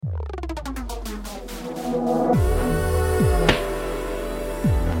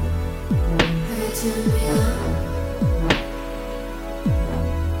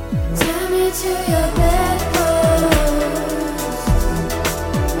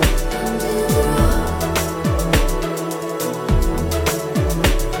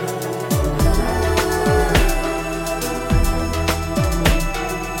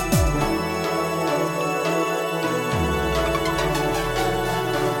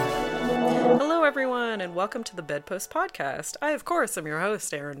Welcome to the Bedpost Podcast. I, of course, am your host,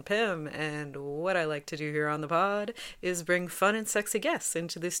 Siren Pim, and what I like to do here on the pod is bring fun and sexy guests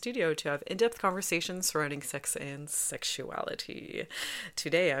into the studio to have in-depth conversations surrounding sex and sexuality.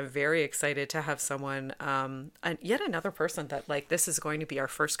 Today, I'm very excited to have someone, yet another person that, this is going to be our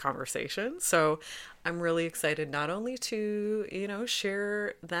first conversation, so I'm really excited not only to,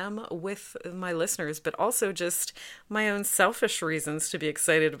 share them with my listeners, but also just my own selfish reasons to be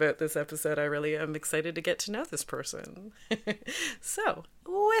excited about this episode. I really am excited to get to know this person. So,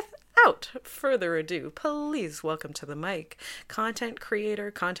 without further ado, please welcome to the mic content creator,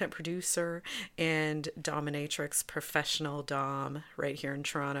 content producer, and dominatrix professional dom right here in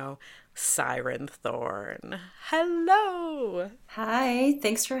Toronto, Siren Thorn. Hello. Hi,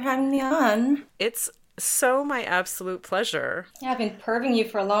 thanks for having me on. It's so my absolute pleasure. Yeah, I've been perving you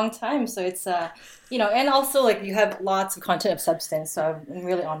for a long time, so it's and also you have lots of content of substance, so I'm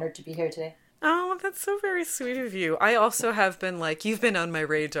really honored to be here today. Oh, that's so very sweet of you. I also have been you've been on my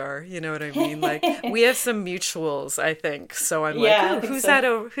radar, you know what I mean? We have some mutuals, I think. So I'm who's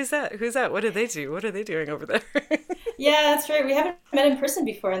that? Who's that? What do they do? What are they doing over there? Yeah, that's right. We haven't met in person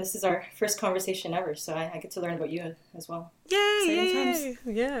before, and this is our first conversation ever, so I get to learn about you as well. Yay!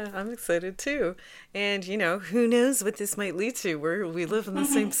 Yeah, I'm excited too. And, who knows what this might lead to? We live in the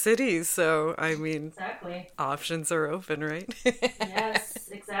same city, so, exactly. Options are open, right? Yes,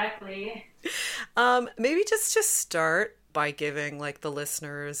 exactly. Maybe just to start by giving the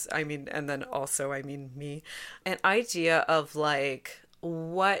listeners, and then also, me, an idea of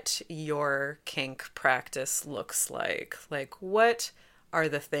what your kink practice looks like. What are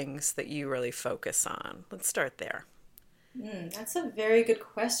the things that you really focus on? Let's start there. That's a very good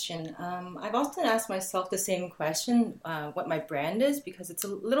question. I've often asked myself the same question, what my brand is, because it's a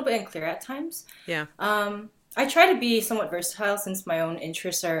little bit unclear at times. Yeah. I try to be somewhat versatile since my own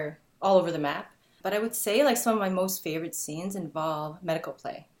interests are all over the map. But I would say some of my most favorite scenes involve medical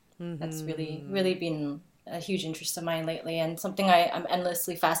play. Mm-hmm. That's really, really been a huge interest of mine lately, and something I'm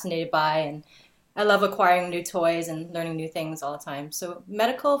endlessly fascinated by, and I love acquiring new toys and learning new things all the time. So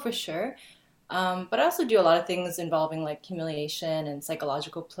medical for sure, but I also do a lot of things involving humiliation and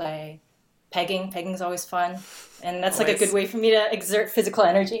psychological play. Pegging's always fun, and that's a good way for me to exert physical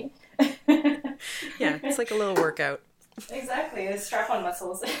energy. Yeah, it's a little workout. Exactly, it's strap-on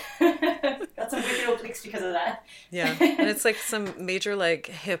muscles. Got some wicked obliques because of that. Yeah, and it's some major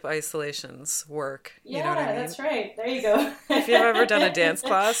hip isolations work. Yeah, you know what I mean? That's right. There you go. If you've ever done a dance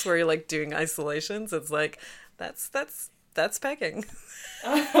class where you're doing isolations, it's that's pegging.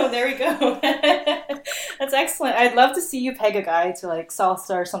 Oh, there we go. That's excellent. I'd love to see you peg a guy to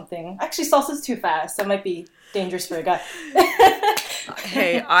salsa or something. Actually, salsa's too fast. That might be dangerous for a guy.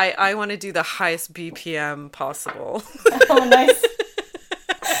 Hey, I want to do the highest BPM possible. Oh, nice.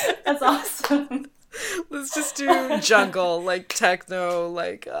 That's awesome. Let's just do jungle, techno,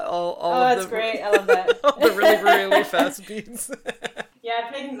 all oh, of that's great. I love that. all the really, really fast beats. Yeah,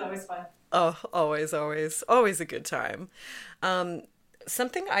 pegging's always fun. Oh, always a good time.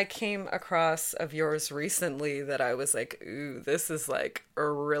 Something I came across of yours recently that I was ooh, this is a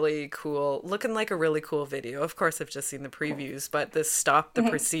really cool, looking like a really cool video. Of course, I've just seen the previews, but this Stop the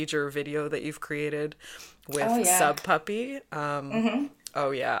Procedure video that you've created with Sub Puppy.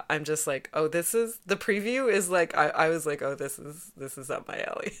 Oh yeah, I'm just this is, the preview is I was oh, this is up my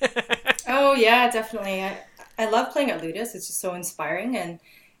alley. Oh yeah, definitely. I love playing at Ludus. It's just so inspiring, and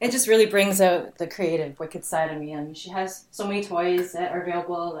it just really brings out the creative, wicked side of me. She has so many toys that are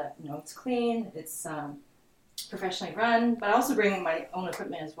available that, it's clean, it's professionally run, but I also bring my own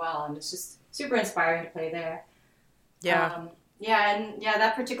equipment as well, and it's just super inspiring to play there. Yeah.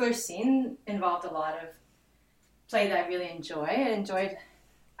 That particular scene involved a lot of play that I really enjoy.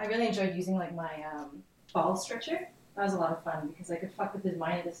 I really enjoyed using my ball stretcher. That was a lot of fun because I could fuck with his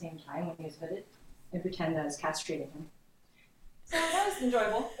mind at the same time when he was hooded and pretend I was castrating him. So that was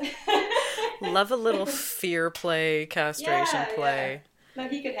enjoyable. Love a little fear play, castration play. Yeah. No,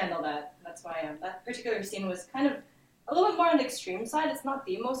 he could handle that. That's why that particular scene was kind of a little bit more on the extreme side. It's not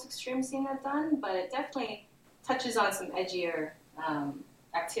the most extreme scene I've done, but it definitely touches on some edgier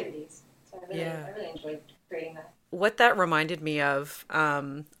activities. So I really enjoyed creating that. what that reminded me of,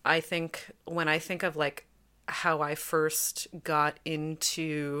 I think when I think of like how I first got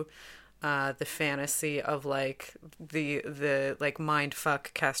into the fantasy of like the like mind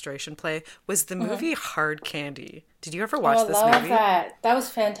fuck castration play was the movie Hard Candy. Did you ever Oh, I watch this love movie? that. That was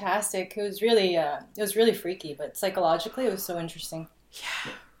fantastic. It was really freaky, but psychologically it was so interesting.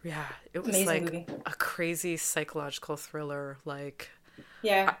 Yeah, it was Amazing like movie. a crazy psychological thriller. Like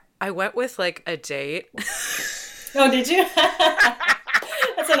Yeah. I went with like a date. Oh, did you?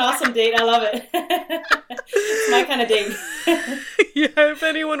 That's an awesome date. I love it. It's my kind of date. Yeah, if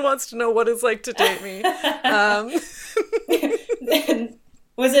anyone wants to know what it's like to date me. Um,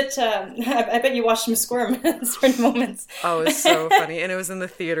 Was it? I bet you watched him squirm at certain moments. oh, it's so funny. And it was in the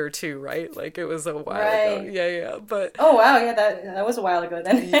theater too, right? Like it was a while ago. Right. Yeah, yeah. But Oh wow, yeah, that was a while ago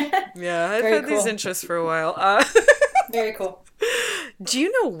then. yeah, I've Very had these cool. interests for a while. Very cool. Do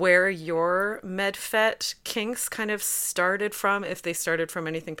you know where your medfet kinks kind of started from, if they started from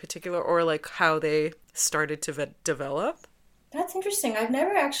anything particular, or like how they started to develop? That's interesting. I've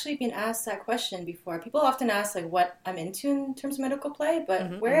never actually been asked that question before. People often ask like what I'm into in terms of medical play,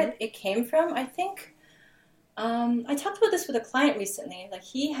 but where it came from, I think I talked about this with a client recently. Like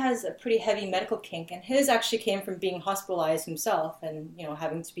he has a pretty heavy medical kink, and his actually came from being hospitalized himself, and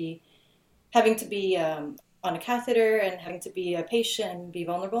having to be on a catheter and having to be a patient and be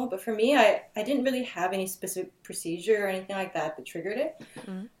vulnerable. But for me, I didn't really have any specific procedure or anything like that that triggered it.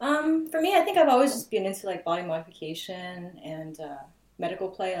 For me, I think I've always just been into like body modification and medical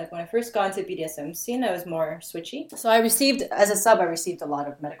play. Like when I first got into BDSM scene, I was more switchy. So as a sub, I received a lot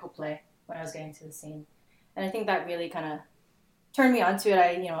of medical play when I was getting to the scene. And I think that really kind of turned me onto it.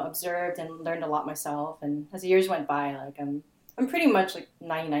 I, observed and learned a lot myself. And as the years went by, like I'm pretty much like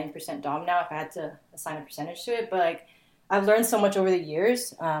 99% dom now if I had to assign a percentage to it. But like I've learned so much over the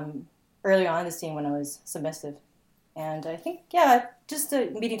years, early on in the scene when I was submissive. And I think, yeah, just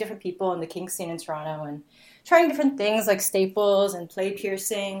meeting different people in the kink scene in Toronto and trying different things like staples and play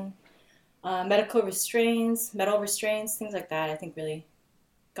piercing, metal restraints, things like that, I think really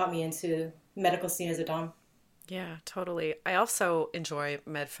got me into medical scene as a dom. Yeah, totally. I also enjoy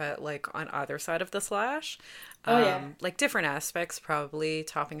medfet like on either side of the slash. Oh, yeah. Like different aspects, probably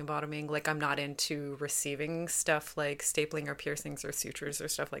topping and bottoming. Like I'm not into receiving stuff like stapling or piercings or sutures or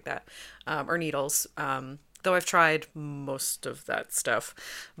stuff like that, or needles. Though I've tried most of that stuff,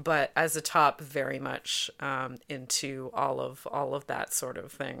 but as a top, very much into all of that sort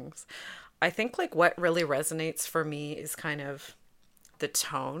of things. I think like what really resonates for me is kind of the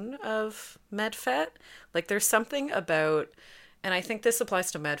tone of medfet. Like there's something about, and I think this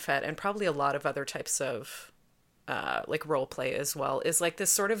applies to medfet and probably a lot of other types of like role play as well, is like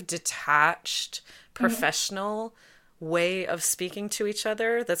this sort of detached professional way of speaking to each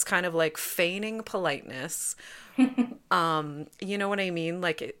other that's kind of like feigning politeness. You know what I mean?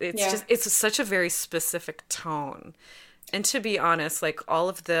 Like it's Yeah. just it's such a very specific tone. And to be honest, like all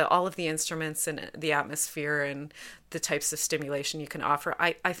of the instruments and the atmosphere and the types of stimulation you can offer,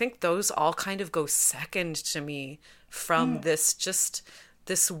 I think those all kind of go second to me from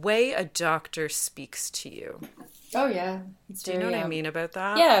this way a doctor speaks to you. Oh, yeah. It's Do you know very, what I mean about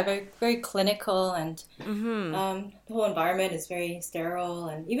that? yeah, very, very clinical, and the whole environment is very sterile,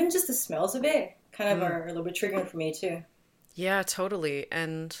 and even just the smells of it kind of are a little bit triggering for me too. Yeah, totally.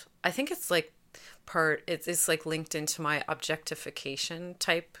 And I think it's like it's like linked into my objectification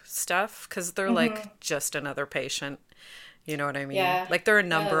type stuff because they're like just another patient. You know what I mean? Yeah. Like they're a Yeah, I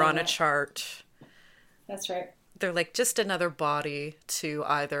number love on a that. chart. That's right. They're like just another body to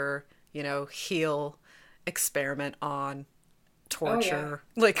either, heal, experiment on, Oh, yeah. torture.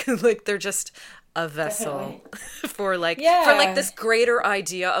 Like they're just a vessel Definitely. for like Yeah. this greater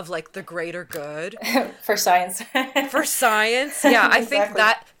idea of like the greater good. For science. For science, yeah, I think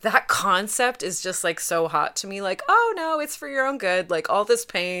Exactly. that concept is just like so hot to me. Like, oh no, it's for your own good. Like all this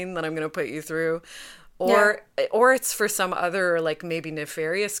pain that I'm gonna put you through, or it's for some other like maybe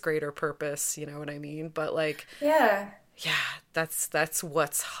nefarious greater purpose. You know what I mean? But like, Yeah. yeah, that's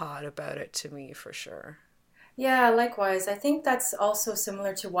what's hot about it to me for sure. Yeah, likewise. I think that's also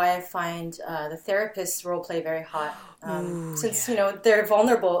similar to why I find the therapist's role play very hot. Since, they're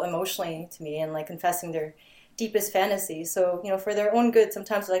vulnerable emotionally to me and like confessing their deepest fantasies. So, for their own good,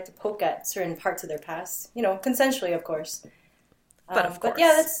 sometimes I like to poke at certain parts of their past, consensually, of course. But of But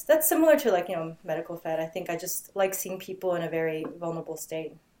yeah, course, that's similar to like, medical fed. I think I just like seeing people in a very vulnerable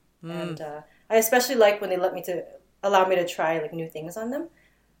state. And I especially like when they allow me to try like new things on them.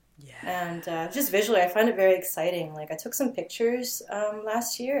 yeah. And just visually, I find it very exciting. Like I took some pictures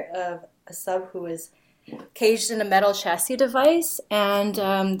last year of a sub who was caged in a metal chassis device, and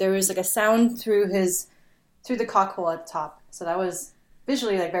there was like a sound through his through the cock hole at the top. So that was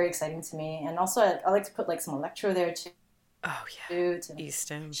visually like very exciting to me. And also I like to put like some electro there too. Oh yeah, To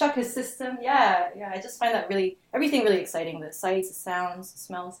E-stim. shock his system. Yeah, yeah. I just find that really everything really exciting. The sights, the sounds, the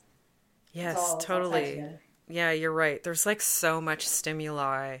smells. Yes, It's all tied totally. together. Yeah, you're right. There's like so much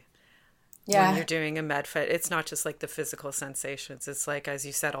stimuli when you're Yeah, doing a med fit. It's not just like the physical sensations. It's like, as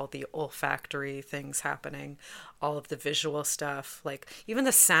you said, all the olfactory things happening, all of the visual stuff, like even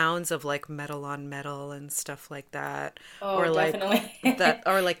the sounds of like metal on metal and stuff like that, oh, or like definitely. that,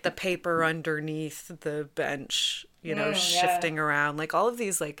 or like the paper underneath the bench, Yeah, shifting around, like all of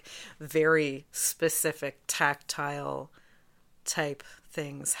these like very specific tactile type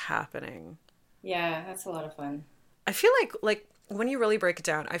things happening. yeah. That's a lot of fun. I feel like when you really break it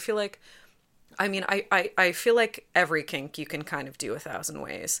down, I feel like I mean, I feel like every kink you can kind of do 1,000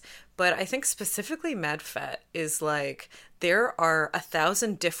 ways, but I think specifically MedFet is like there are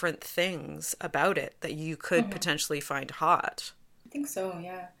 1,000 different things about it that you could Hmm. potentially find hot. I think so.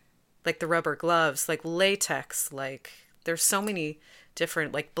 Yeah. Like the rubber gloves, like latex, like there's so many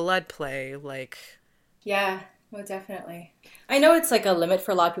different, like blood play, like Yeah. Well, definitely. I know it's like a limit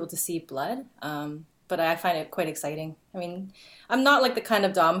for a lot of people to see blood, but I find it quite exciting. I mean, I'm not like the kind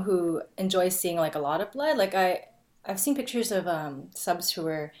of dom who enjoys seeing like a lot of blood. I've seen pictures of subs who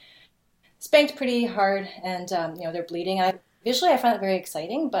were spanked pretty hard, and they're bleeding. Visually I find it very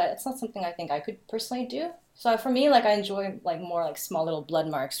exciting, but it's not something I think I could personally do. So for me, like I enjoy like more like small little blood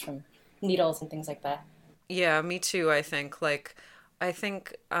marks from needles and things like that. yeah, me too, I think. Like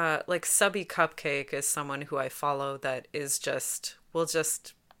Subby Cupcake is someone who I follow that is just will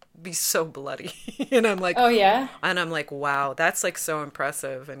just be so bloody. and I'm like Oh yeah. and I'm like, wow, that's like so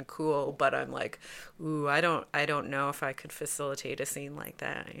impressive and cool, but I'm like, ooh, I don't know if I could facilitate a scene like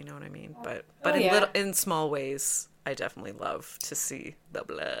that, you know what I mean? But Oh in yeah. in small ways, I definitely love to see the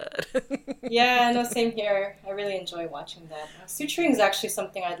blood. Yeah, no, same here. I really enjoy watching that. Suturing is actually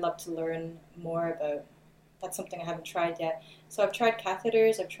something I'd love to learn more about. That's something I haven't tried yet. So I've tried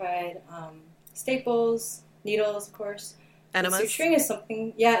catheters, I've tried staples, needles, of course. But Enemas? suturing is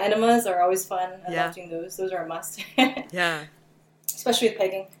something, yeah, enemas are always fun. I love Yeah. doing those. Those are a must, Yeah. especially with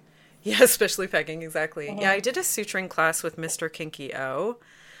pegging. Yeah, especially pegging, exactly. Yeah, Hmm. I did a suturing class with Mr. Kinky O.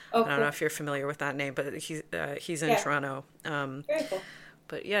 Oh, I don't know cool. if you're familiar with that name, but he's in Yeah, Toronto. very cool.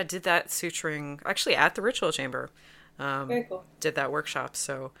 But yeah, did that suturing actually at the Ritual Chamber. Very cool. Did that workshop.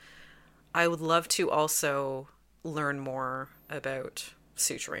 So I would love to also learn more about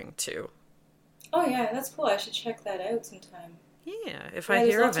suturing too. Oh, yeah, that's cool. I should check that out sometime. Yeah, if I Yeah,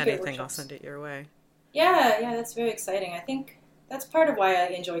 there's hear of lots of great anything, I'll workshops. send it your way. Yeah, yeah, that's very exciting. I think that's part of why I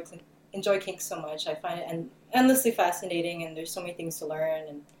enjoy kink so much. I find it endlessly fascinating, and there's so many things to learn,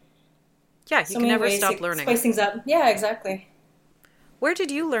 and Yeah, you so can many never ways stop to learning. spice things up. Yeah, exactly. Where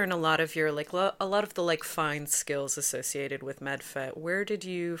did you learn a lot of your a lot of the like fine skills associated with MedFet? Where did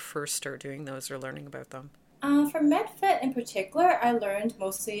you first start doing those or learning about them? For MedFit in particular, I learned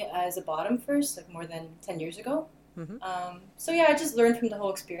mostly as a bottom first, like more than 10 years ago. Hmm. So yeah, I just learned from the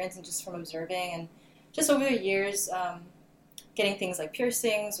whole experience and just from observing, and just over the years, getting things like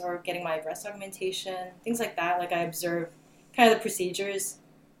piercings or getting my breast augmentation, things like that. Like I observe kind of the procedures,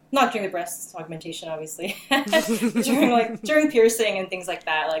 not during the breast augmentation, obviously, during piercing and things like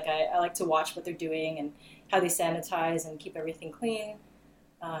that. Like I like to watch what they're doing and how they sanitize and keep everything clean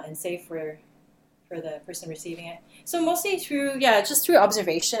and safe for the person receiving it. So mostly through, yeah, just through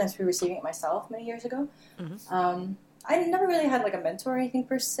observation and through receiving it myself many years ago. Hmm. I never really had like a mentor or anything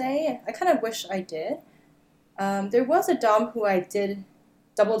per se. I kind of wish I did. There was a dom who I did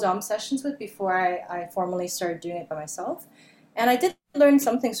double dom sessions with before I formally started doing it by myself, and I did learn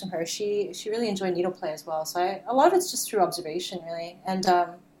some things from her. She really enjoyed needle play as well. So a lot of it's just through observation, really, and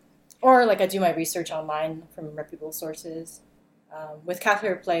or like I do my research online from reputable sources. With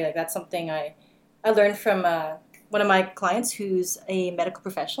catheter play, like that's something I learned from one of my clients who's a medical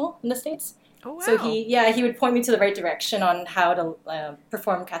professional in the States. Oh So wow. he would point me to the right direction on how to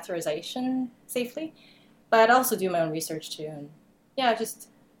perform catheterization safely. But I'd also do my own research too, and yeah, just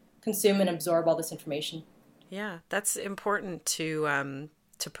consume and absorb all this information. Yeah, that's important to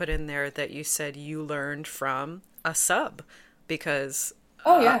put in there that you said you learned from a sub because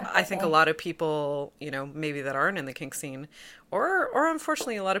Oh yeah, I think a definitely. lot of people, maybe that aren't in the kink scene, or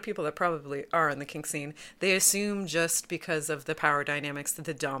unfortunately a lot of people that probably are in the kink scene, they assume just because of the power dynamics that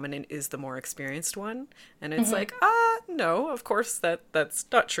the dominant is the more experienced one, and it's Hmm. like, no, of course that's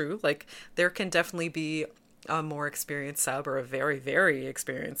not true. Like there can definitely be a more experienced sub or a very, very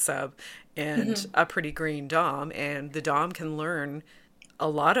experienced sub and Hmm. a pretty green dom, and the dom can learn a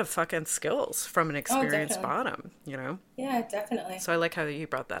lot of fucking skills from an Oh, experienced definitely. bottom. Yeah, definitely. So I like how you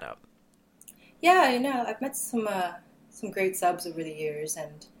brought that up. Yeah, I've met some great subs over the years,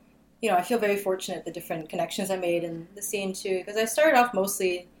 and I feel very fortunate the different connections I made in the scene too. Because I started off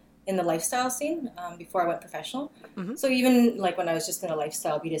mostly in the lifestyle scene before I went professional. Hmm. So even like when I was just in a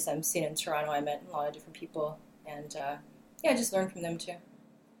lifestyle BDSM scene in Toronto, I met a lot of different people, and yeah, I just learned from them too.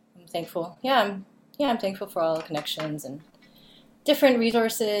 I'm thankful. I'm thankful for all the connections and different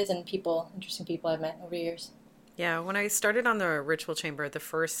resources and people, interesting people I've met over the years. Yeah, when I started on the ritual chamber, the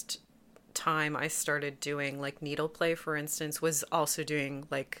first time I started doing like needle play, for instance, was also doing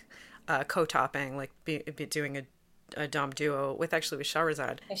like co-topping, like doing a dom duo with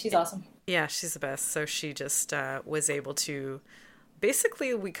Shahrazad. Yeah, she's awesome. Yeah, she's the best. So she just was able to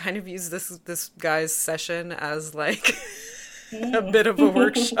basically we kind of use this guy's session as like a bit of a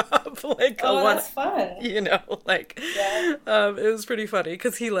workshop, like Oh, a one, that's fun. like Yeah. it was pretty funny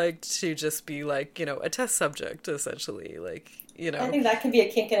because he liked to just be like a test subject essentially, like I think that can be a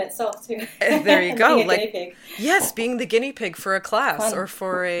kink in itself too. and there you go, Being a like guinea pig. yes, being the guinea pig for a class or Fun.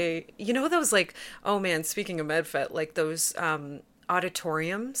 for a those like oh man, speaking of medfet, like those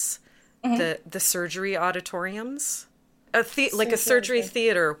auditoriums, the surgery auditoriums, like a surgery Surgery.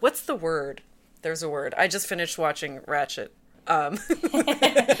 theater. What's the word? There's a word. I just finished watching Ratchet.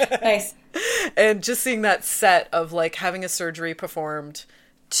 Nice. And just seeing that set of like having a surgery performed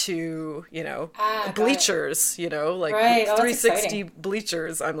to Ah, got it. bleachers, like Right. Oh, that's 360 exciting.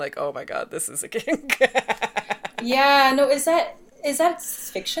 bleachers. I'm like, oh my god, this is a kink. Yeah. No, is that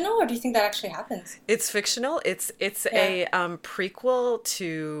fictional, or do you think that actually happens? It's fictional. It's Yeah. a prequel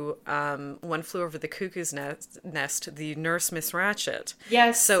to One Flew Over the Cuckoo's Nest, the nurse Miss Ratchet.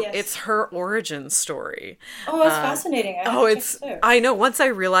 Yes. So Yes. it's her origin story. Oh, that's fascinating. I have Oh, to check it's this out. I know. Once I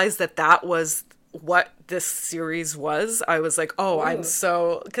realized that was what this series was, I was like, oh, I'm Ooh.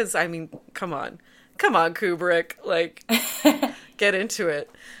 so because I mean, come on, Kubrick, like get into it.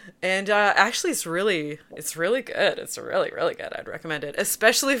 And actually, it's really good. It's really good. I'd recommend it,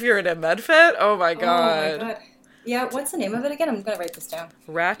 especially if you're in a medfet. Oh my Oh my god, god. Yeah. What's the name of it again? I'm gonna write this down.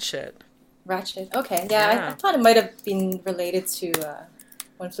 Ratchet. Ratchet. Okay. Yeah. I Yeah, thought it might have been related to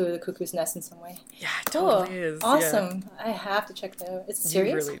One Flew Over the Cuckoo's Nest in some way. yeah, it Cool. totally is. Yeah. Awesome. I have to check that out. It's a You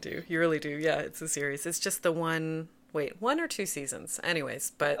series? really do. You really do. Yeah, it's a series. It's just the one. Wait, one or two seasons.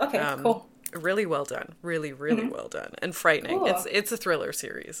 Anyways, but Okay. Cool. really well done. Really well done and frightening. Cool. It's a thriller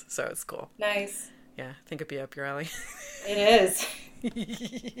series, so it's cool. Nice. Yeah, I think it'd be up your alley. It is.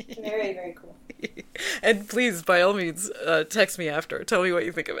 Very, very cool. And please, by all means, text me after. Tell me what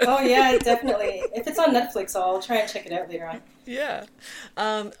you think of it. Oh yeah, definitely. If it's on Netflix, I'll try and check it out later on. Yeah.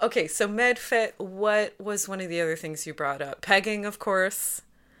 Okay, so MedFit, what was one of the other things you brought up? Pegging, of course.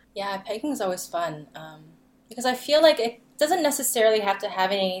 Yeah, pegging is always fun because I feel like it doesn't necessarily have to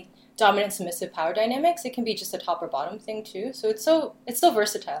have any dominant submissive power dynamics. It can be just a top or bottom thing too. So it's so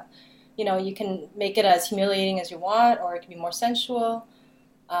versatile. You can make it as humiliating as you want, or it can be more sensual.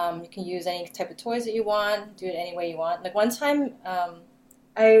 You can use any type of toys that you want, do it any way you want. Like one time,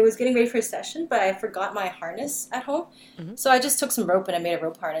 I was getting ready for a session, but I forgot my harness at home. Mhm. So I just took some rope and I made a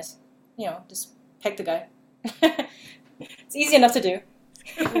rope harness. Just peg the guy. It's easy enough to do.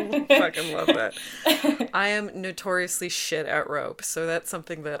 Fucking love that. I am notoriously shit at rope, so that's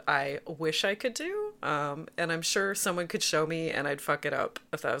something that I wish I could do. And I'm sure someone could show me and I'd fuck it up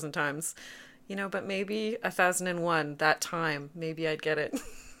 1,000 times. But maybe 1,001, that time, maybe I'd get it.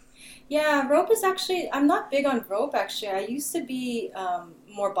 Yeah, rope is actually, I'm not big on rope actually. I used to be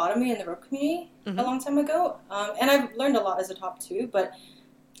more bottomy in the rope community a long time ago. And I've learned a lot as a top too, but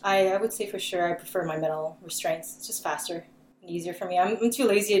I would say for sure I prefer my metal restraints. It's just faster and easier for me. I'm too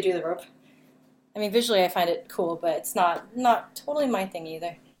lazy to do the rope. I mean, visually I find it cool, but it's not totally my thing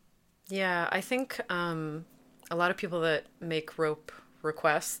either. Yeah, I think a lot of people that make rope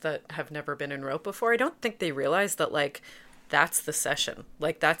requests that have never been in rope before, I don't think they realize that, like, that's the session.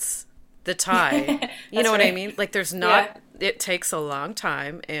 Like, that's the tie. You know what I right. mean? Like, there's not, Yeah. it takes a long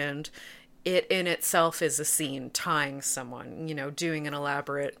time, and it in itself is a scene tying someone, doing an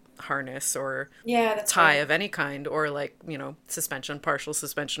elaborate harness or Yeah, that's tie right. of any kind, or like, suspension, partial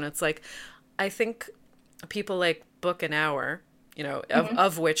suspension. It's like, I think people like book an hour,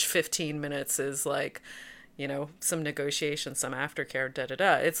 of which 15 minutes is like, some negotiation, some aftercare, da da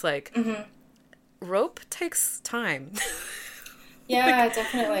da. It's like rope takes time. Yeah,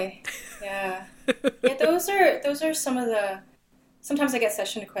 definitely. Yeah. Yeah, those are some of the sometimes I get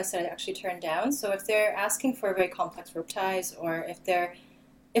session requests that I actually turn down. So if they're asking for very complex rope ties, or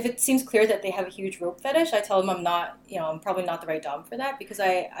if it seems clear that they have a huge rope fetish, I tell them I'm probably not the right dom for that, because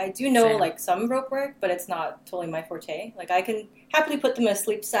I do know Same. like some rope work, but it's not totally my forte. Like I can happily put them in a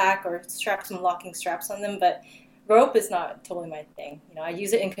sleep sack or strap some locking straps on them, but rope is not totally my thing. I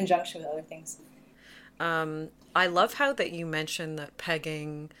use it in conjunction with other things. I love how that you mentioned that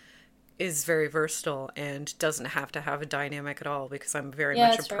pegging is very versatile and doesn't have to have a dynamic at all, because I'm very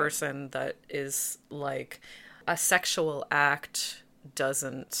much a person that is like, a sexual act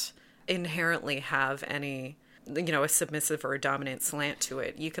doesn't inherently have any, a submissive or a dominant slant to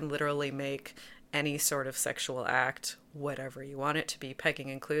it. You can literally make any sort of sexual act whatever you want it to be, pegging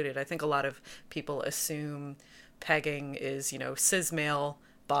included. I think a lot of people assume pegging is, cis male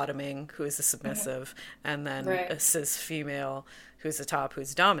bottoming, who is a submissive, and then a cis female who's a top,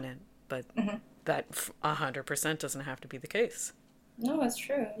 who's dominant. But that 100% doesn't have to be the case. No, that's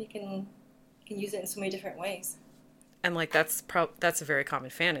true. You can use it in so many different ways. And like that's a very common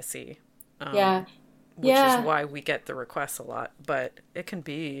fantasy. Yeah. Which is why we get the requests a lot. But it can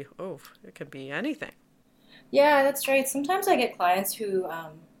be anything. Yeah, that's right. Sometimes I get clients who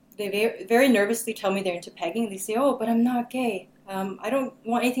they very, very nervously tell me they're into pegging. They say, "Oh, but I'm not gay. I don't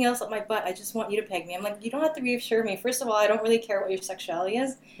want anything else up my butt. I just want you to peg me." I'm like, you don't have to reassure me. First of all, I don't really care what your sexuality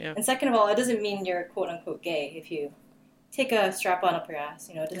is. Yeah. And second of all, it doesn't mean you're quote unquote gay if you take a strap on up your ass.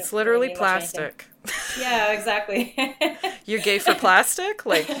 It's literally really plastic. Yeah, exactly. You're gay for plastic?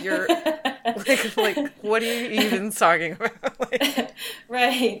 Like you're like what are you even talking about?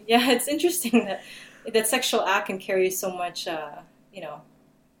 Right. Yeah, it's interesting that sexual act can carry so much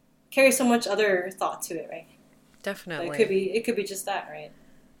other thought to it, right? Definitely. So it could be just that, right?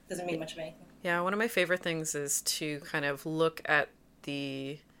 Doesn't mean much of anything. Yeah, one of my favorite things is to kind of look at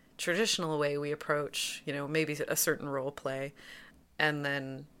the traditional way we approach, maybe a certain role play, and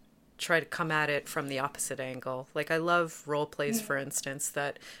then try to come at it from the opposite angle. Like I love role plays, for instance,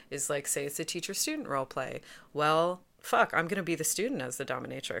 that is like, say it's a teacher-student role play. Well, fuck, I'm going to be the student as the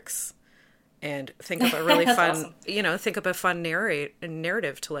dominatrix. And think of a really fun, awesome. Think of a fun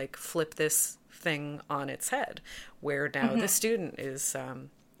narrative to like flip this thing on its head, where now the student is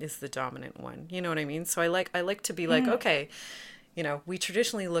the dominant one. You know what I mean? So I like to be like, okay, we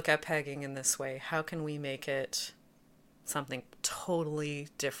traditionally look at pegging in this way. How can we make it something totally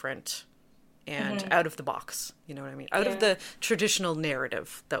different and out of the box? You know what I mean? Out of the traditional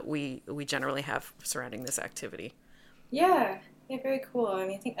narrative that we generally have surrounding this activity. Yeah. Yeah, very cool. I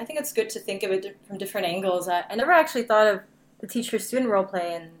mean, I think it's good to think of it from different angles. I never actually thought of the teacher-student role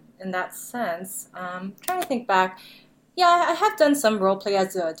play in that sense. Trying to think back. Yeah, I have done some role play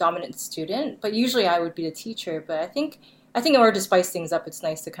as a dominant student, but usually I would be the teacher. But I think in order to spice things up, it's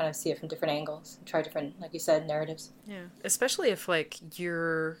nice to kind of see it from different angles, try different, like you said, narratives. Yeah, especially if like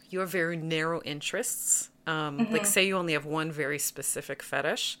you have very narrow interests. Like say you only have one very specific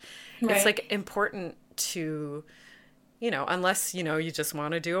fetish. Right. It's like important to, unless, you just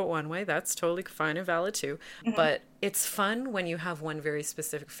want to do it one way, that's totally fine and valid too. But it's fun when you have one very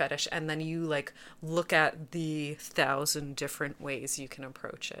specific fetish and then you like look at the 1,000 different ways you can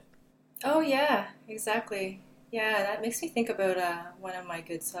approach it. Oh yeah, exactly. Yeah, that makes me think about one of my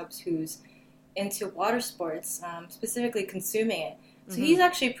good subs who's into water sports, specifically consuming it. So he's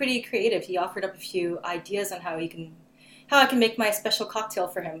actually pretty creative. He offered up a few ideas on how I can make my special cocktail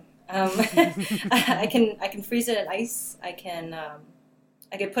for him. I can freeze it in ice. I can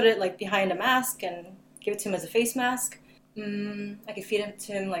put it like behind a mask and give it to him as a face mask. I could feed it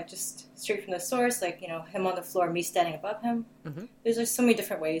to him like just straight from the source, like him on the floor, me standing above him. There's just so many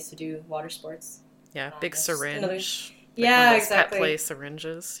different ways to do water sports. Yeah, big syringe. Yeah, exactly. Pet play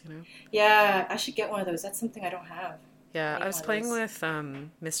syringes, Yeah, I should get one of those. That's something I don't have. Yeah, I was playing with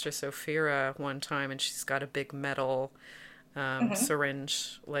Mistress Ophira one time, and she's got a big metal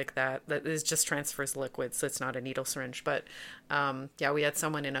syringe like that is just transfers liquids, so it's not a needle syringe. But we had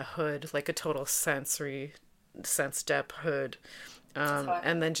someone in a hood, like a total sense depth hood.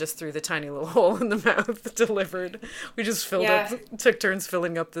 And then just through the tiny little hole in the mouth delivered. We just filled up, took turns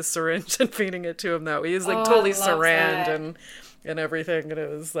filling up the syringe and feeding it to him that way. He was like totally saran and everything. And it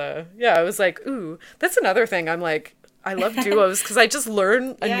was, I was like, ooh, that's another thing. I'm like, I love duos because I just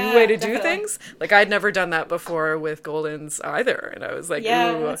learn a new way to do things. Like I'd never done that before with Golden's either. And I was like,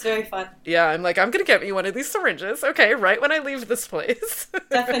 ooh. It's very fun. Yeah, I'm like, I'm going to get me one of these syringes. Okay, right when I leave this place.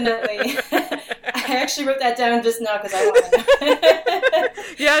 Definitely. I actually wrote that down just now because I want to.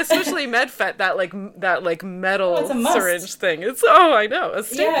 Yeah, especially MedFet, that metal syringe thing. I know, a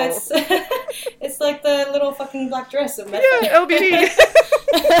staple. Yeah, it's like the little fucking black dress of MedFet. Yeah, LBD.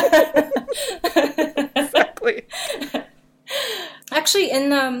 Exactly. Actually,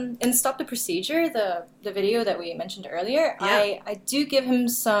 in Stop the Procedure, the video that we mentioned earlier, I do give him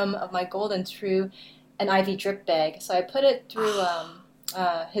some of my Golden through an IV drip bag. So I put it through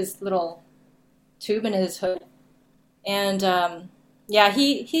his little tube in his hood, and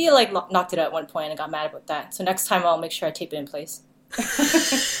he like knocked it out at one point and got mad about that. So next time I'll make sure I tape it in place.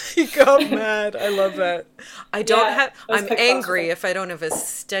 You got mad. I love that. I don't Yeah, have, I was I'm quite angry claustrophobic. if I don't have a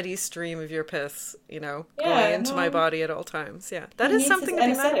steady stream of your piss, going Yeah, into my no, body at all times. Yeah. That he is needs his something to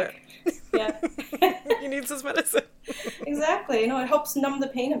be mad about. anesthetic. Yeah. He needs his medicine. Exactly. It helps numb the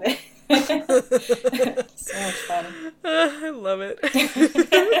pain of it. So much fun. I love it.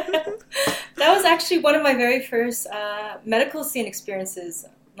 That was actually one of my very first medical scene experiences,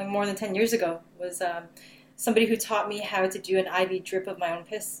 like more than 10 years ago, was somebody who taught me how to do an IV drip of my own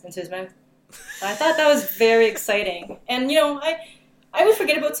piss into his mouth. I thought that was very exciting. And, I would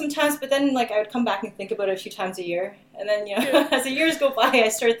forget about it sometimes, but then, I would come back and think about it a few times a year. And then, as the years go by, I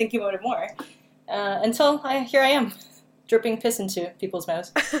started thinking about it more. Until here I am, dripping piss into people's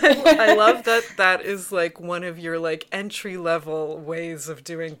mouths. I love that is like one of your like entry level ways of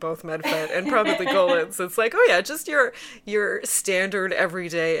doing both MedFed and probably Golens. It's like, oh yeah, just your standard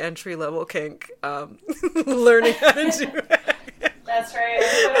everyday entry level kink. Learning how to do it. That's right.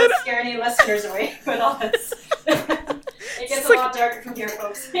 I don't scare any listeners away with all this. It gets a lot darker from here,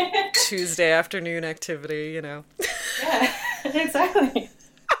 folks. Tuesday afternoon activity, Yeah, exactly.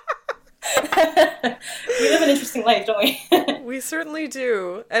 We live an interesting life, don't we? We certainly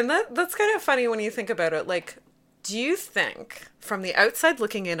do. And that's kind of funny when you think about it. Like, do you think, from the outside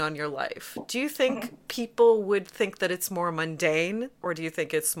looking in on your life, do you think people would think that it's more mundane, or do you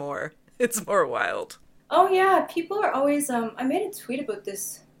think it's more wild? Oh yeah, people are always. I made a tweet about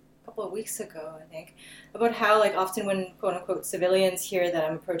this a couple of weeks ago, I think, about how often when quote unquote civilians hear that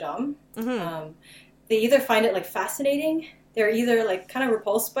I'm a pro-dom, they either find it fascinating. They're either kind of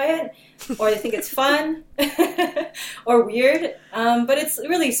repulsed by it, or they think it's fun, or weird. But it's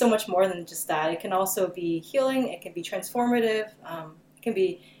really so much more than just that. It can also be healing. It can be transformative. It can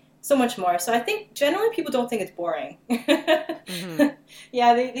be so much more. So I think generally people don't think it's boring.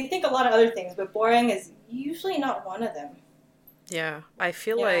 Yeah, they think a lot of other things, but boring is usually not one of them. Yeah, I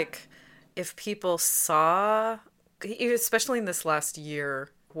feel like if people saw, especially in this last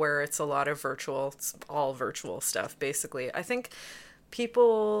year, where it's a lot of virtual, it's all virtual stuff, basically. I think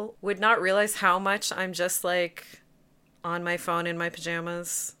people would not realize how much I'm just on my phone in my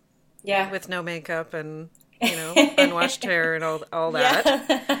pajamas. Yeah. With no makeup and, unwashed hair and all that.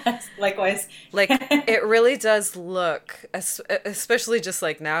 Yeah. Likewise. It really does look, especially just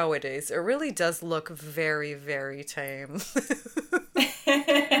nowadays, it really does look very, very tame.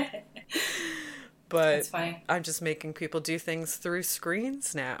 But I'm just making people do things through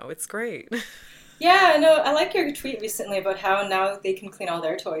screens now. It's great. Yeah, no, I like your tweet recently about how now they can clean all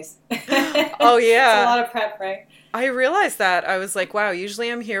their toys. Oh, yeah. It's a lot of prep, right? I realized that. I was like, wow,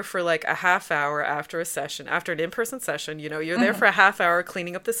 usually I'm here for a half hour after a session, after an in-person session. You're there for a half hour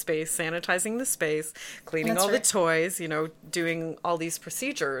cleaning up the space, sanitizing the space, cleaning the toys, doing all these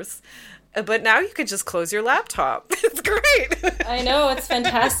procedures. But now you could just close your laptop. It's great. I know, it's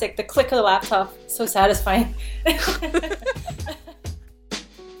fantastic. The click of the laptop, so satisfying.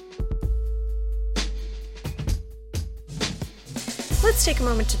 Let's take a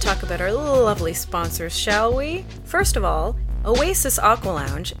moment to talk about our lovely sponsors, shall we? First of all, Oasis Aqua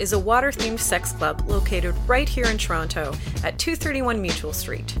Lounge is a water-themed sex club located right here in Toronto at 231 Mutual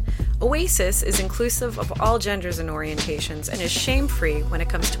Street. Oasis is inclusive of all genders and orientations and is shame-free when it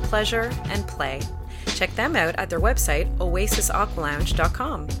comes to pleasure and play. Check them out at their website,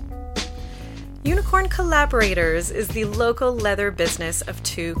 oasisaqualounge.com. Unicorn Collaborators is the local leather business of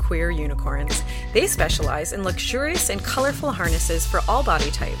two queer unicorns. They specialize in luxurious and colorful harnesses for all body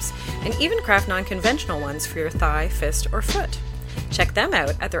types, and even craft non-conventional ones for your thigh, fist, or foot. Check them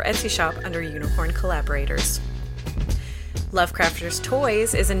out at their Etsy shop under Unicorn Collaborators. Lovecrafters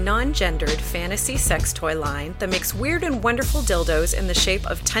Toys is a non-gendered fantasy sex toy line that makes weird and wonderful dildos in the shape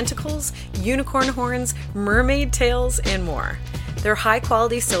of tentacles, unicorn horns, mermaid tails, and more. Their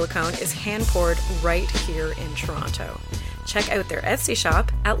high-quality silicone is hand-poured right here in Toronto. Check out their Etsy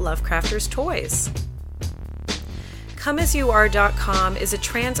shop at Lovecrafters Toys. ComeAsYouAre.com is a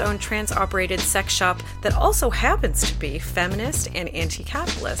trans-owned, trans-operated sex shop that also happens to be feminist and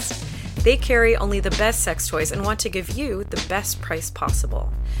anti-capitalist. They carry only the best sex toys and want to give you the best price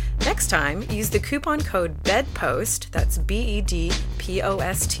possible. Next time, use the coupon code BEDPOST, that's BEDPOST,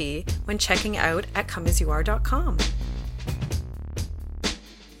 when checking out at ComeAsYouAre.com.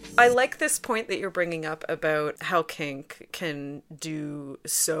 I like this point that you're bringing up about how kink can do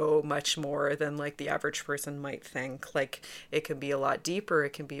so much more than the average person might think. It can be a lot deeper.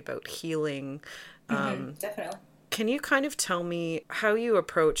 It can be about healing. Definitely. Can you kind of tell me how you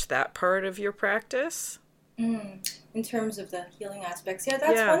approach that part of your practice? In terms of the healing aspects. Yeah,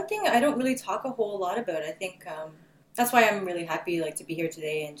 that's one thing I don't really talk a whole lot about. I think that's why I'm really happy like to be here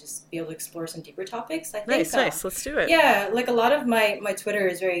today and just be able to explore some deeper topics. I think, Nice. Let's do it. yeah, like a lot of my Twitter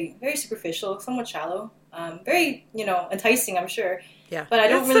is very superficial, somewhat shallow, very enticing, I'm sure. Yeah. But I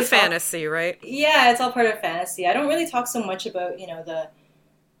don't It's really the fantasy, right? Yeah, it's all part of fantasy. I don't really talk so much about the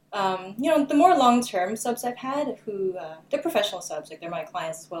more long term subs I've had who they're professional subs, like they're my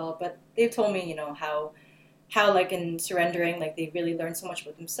clients as well. But they've told me how like in surrendering, like they really learned so much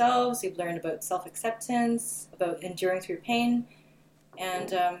about themselves. They've learned about self acceptance, about enduring through pain,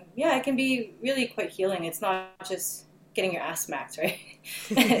 and yeah, it can be really quite healing. It's not just getting your ass smacked, right?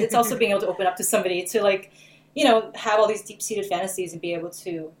 It's also being able to open up to somebody to like have all these deep seated fantasies and be able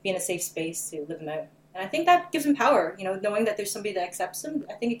to be in a safe space to live them out. And I think that gives them power. Knowing that there's somebody that accepts them,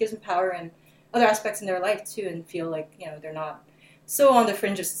 I think it gives them power in other aspects in their life too, and feel like they're not so on the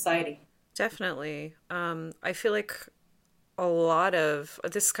fringe of society. Definitely. I feel like a lot of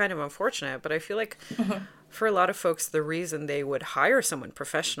this is kind of unfortunate, but I feel like for a lot of folks, the reason they would hire someone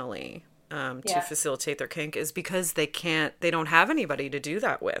professionally to Yeah. facilitate their kink is because they don't have anybody to do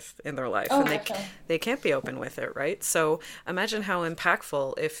that with in their life, Oh, and definitely. they can't be open with it, right? So imagine how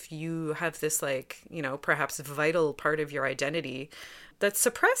impactful if you have this like, perhaps vital part of your identity that's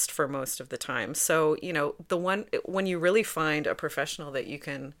suppressed for most of the time. So, when you really find a professional that you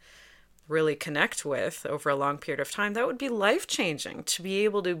can really connect with over a long period of time, that would be life changing to be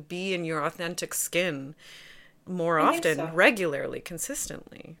able to be in your authentic skin more I think often, so. regularly,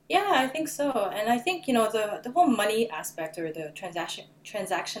 consistently. Yeah, I think so. And I think, the whole money aspect or the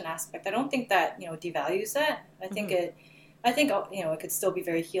transaction aspect, I don't think that, devalues that. I think it could still be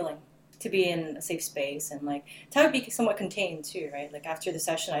very healing to be in a safe space and like to have it be somewhat contained too, right? Like after the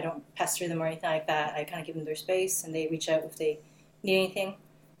session, I don't pester them or anything like that. I kind of give them their space and they reach out if they need anything.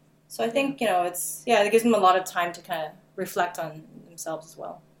 So I think, it gives them a lot of time to kind of reflect on themselves as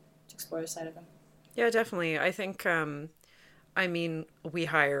well, to explore a side of them. Yeah, definitely. I think, we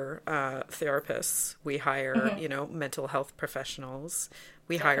hire therapists, we hire, Hmm. mental health professionals,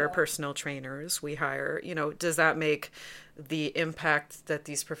 we hire Definitely. personal trainers, we hire, does that make the impact that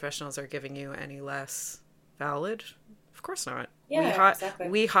these professionals are giving you any less valid? Of course not. Yeah, exactly.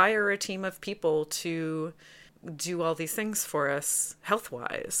 We hire a team of people to do all these things for us health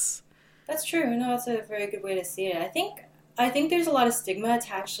wise. That's true. No, that's a very good way to see it. I think there's a lot of stigma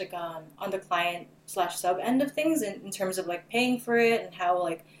attached like on the client slash sub end of things in terms of like paying for it and how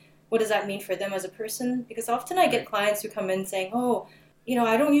like what does that mean for them as a person? Because often I get clients who come in saying, "Oh,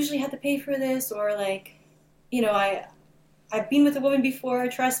 I don't usually have to pay for this," or like, I've been with a woman before,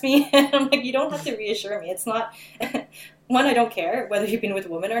 trust me. And I'm like, you don't have to reassure me. It's not one, I don't care whether you've been with a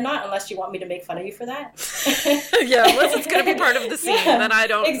woman or not, unless you want me to make fun of you for that. Yeah, unless it's going to be part of the scene, Yeah, then I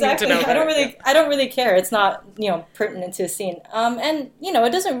don't exactly. need to know I don't that. Yeah. really care. It's not, pertinent to the scene. And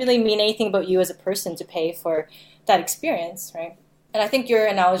it doesn't really mean anything about you as a person to pay for that experience, right? And I think your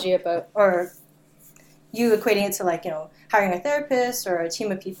analogy about, or you equating it to like, hiring a therapist or a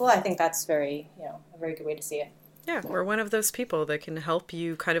team of people, I think that's a very good way to see it. Yeah, we're one of those people that can help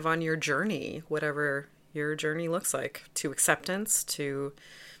you kind of on your journey, whatever your journey looks like, to acceptance, to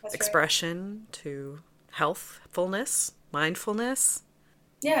That's right. expression, to healthfulness, mindfulness.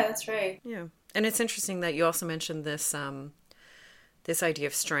 Yeah, that's right. Yeah. And it's interesting that you also mentioned this idea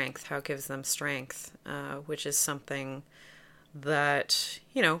of strength, how it gives them strength, which is something that,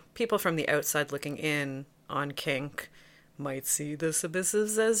 people from the outside looking in on kink might see the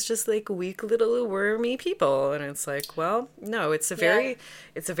submissives as just like weak little wormy people. And it's like, well, no, Yeah.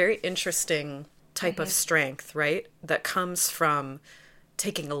 it's a very interesting type of strength, right? That comes from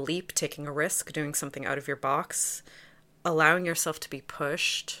taking a leap, taking a risk, doing something out of your box, allowing yourself to be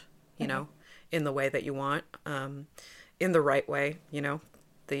pushed, in the way that you want, in the right way,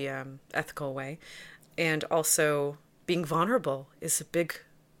 the ethical way. And also being vulnerable is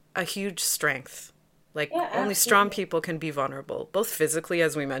a huge strength. Like Yeah, only strong absolutely. people can be vulnerable, both physically,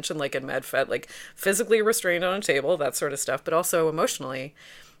 as we mentioned, like in MedFed, like physically restrained on a table, that sort of stuff, but also emotionally,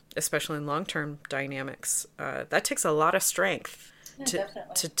 especially in long-term dynamics. That takes a lot of strength Yeah, to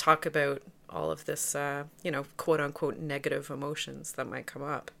definitely. talk about all of this, quote unquote negative emotions that might come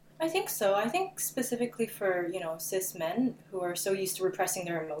up. I think so. I think specifically for, cis men who are so used to repressing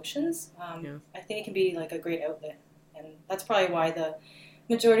their emotions, Yeah. I think it can be like a great outlet. And that's probably why the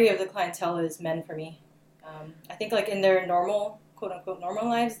majority of the clientele is men for me. I think like in their normal, quote unquote, normal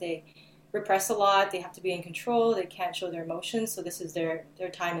lives, they repress a lot. They have to be in control. They can't show their emotions. So this is their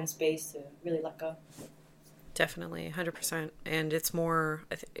time and space to really let go. Definitely, 100%. And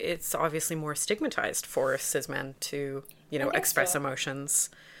it's obviously more stigmatized for cis men to, I think express so. emotions.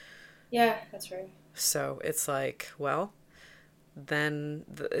 Yeah, that's right. So it's like, well, then,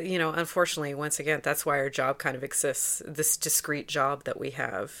 you know, unfortunately, once again, that's why our job kind of exists, this discrete job that we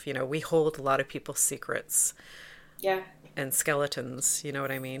have. You know, we hold a lot of people's secrets Yeah, and skeletons, you know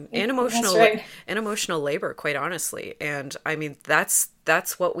what I mean? that's right. And emotional labor, quite honestly. And I mean, that's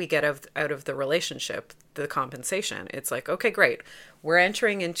what we get out of the relationship, the compensation. It's like, okay, great. We're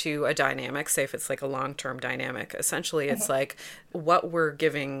entering into a dynamic, say if it's like a long-term dynamic. Essentially, it's like what we're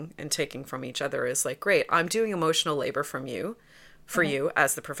giving and taking from each other is like, great, I'm doing emotional labor for you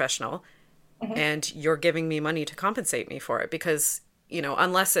as the professional, and you're giving me money to compensate me for it because, you know,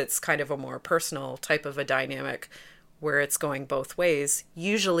 unless it's kind of a more personal type of a dynamic where it's going both ways,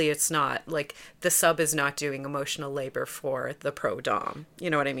 usually it's not. Like the sub is not doing emotional labor for the pro dom. You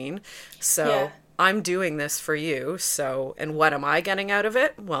know what I mean? So Yeah, I'm doing this for you. So, and what am I getting out of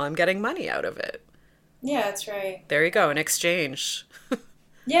it? Well, I'm getting money out of it. yeah, that's right. There you go, an exchange.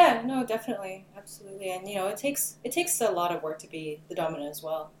 Yeah, no, definitely, absolutely, and it takes a lot of work to be the dominant as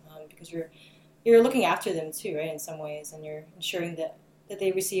well, because you're looking after them too, right? In some ways, and you're ensuring that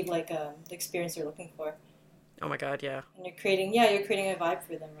they receive like the experience they're looking for, Oh my God, yeah. and you're creating a vibe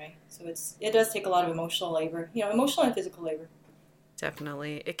for them, right? So it does take a lot of emotional labor, emotional and physical labor.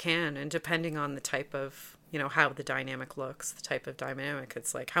 Definitely. It can. And depending on the type of, you know, how the dynamic looks, the type of dynamic,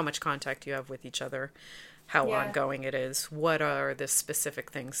 it's like how much contact you have with each other, how Yeah. ongoing it is, what are the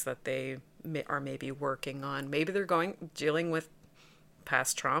specific things that they are maybe working on. Maybe they're dealing with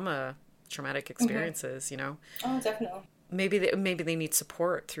past traumatic Hmm. experiences, you know. Oh, definitely. Maybe they need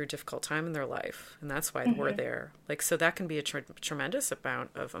support through a difficult time in their life, and that's why we're Hmm. there. Like, so that can be a tremendous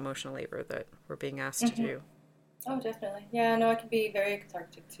amount of emotional labor that we're being asked to Hmm. do. Oh, definitely. Yeah, no, it can be very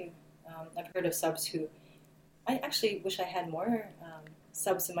cathartic too. I've heard of subs who I actually wish I had more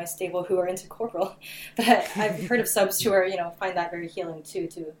subs in my stable who are into corporal, but I've heard of subs who are find that very healing too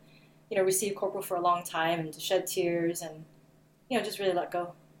to receive corporal for a long time and to shed tears and just really let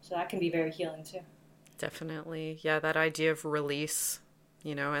go. So that can be very healing too. Definitely. Yeah, that idea of release,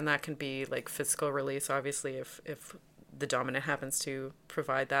 you know, and that can be like physical release, obviously, if the dominant happens to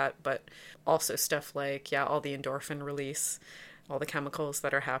provide that, but also stuff like, yeah, all the endorphin release, all the chemicals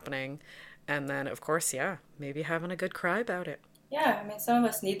that are happening. And then, of course, yeah, maybe having a good cry about it. Yeah, I mean, some of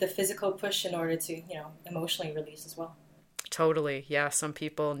us need the physical push in order to emotionally release as well. Totally. Yeah, some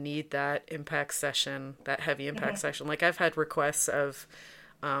people need that impact session, that heavy impact Hmm. session. Like I've had requests of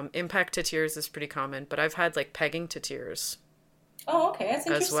impact to tears is pretty common, but I've had like pegging to tears Oh, okay, that's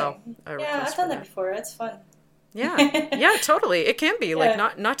as well, interesting. a Yeah, I've request for done that that. before. That's fun. Yeah. Yeah, totally. It can be like Yeah,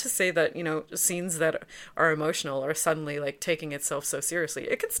 not to say that, you know, scenes that are emotional are suddenly like taking itself so seriously.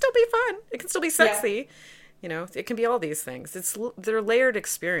 It can still be fun. It can still be yeah, sexy. You know, it can be all these things. They're layered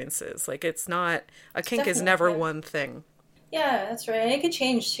experiences. Like it's not a kink is definitely. never Yeah. one thing. Yeah, that's right. And it could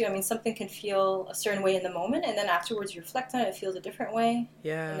change too. I mean, something can feel a certain way in the moment, and then afterwards you reflect on it, it feels a different way.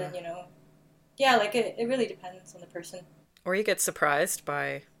 And Yeah. then, yeah, like it really depends on the person. Or you get surprised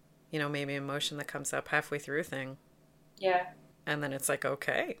by, you know, maybe emotion that comes up halfway through a thing. Yeah. And then it's like,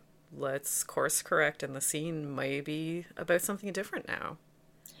 okay, let's course correct and the scene may be about something different now.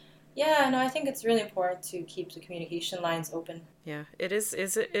 Yeah, no, I think it's really important to keep the communication lines open. Yeah, it is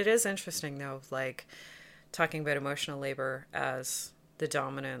interesting though, like talking about emotional labor as the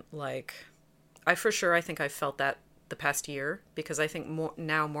dominant. Like I for sure I think I've felt that the past year because I think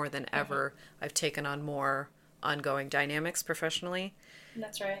more than Hmm. ever I've taken on more ongoing dynamics professionally,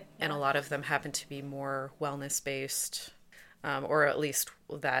 That's right. and a Yeah. lot of them happen to be more wellness based, or at least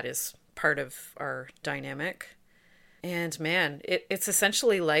that is part of our dynamic. And man, it's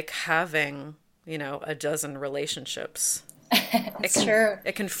essentially like having, you know, a dozen relationships. It That's can true.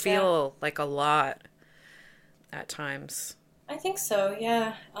 it can Yeah. feel like a lot at times. I think so,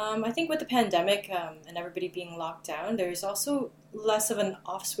 yeah. I think with the pandemic and everybody being locked down, there's also less of an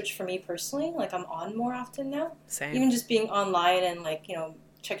off switch for me personally. Like I'm on more often now. Same. Even just being online and like,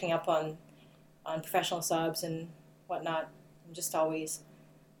 checking up on professional subs and whatnot. I'm just always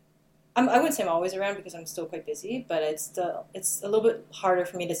I wouldn't say I'm always around because I'm still quite busy, but it's a little bit harder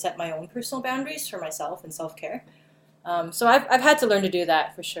for me to set my own personal boundaries for myself and self care. So I've had to learn to do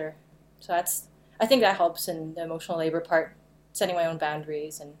that for sure. So I think that helps in the emotional labor part, setting my own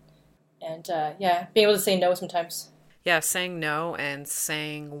boundaries and yeah, being able to say no sometimes. Yeah, saying no and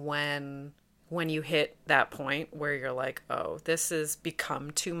saying when you hit that point where you're like, "Oh, this has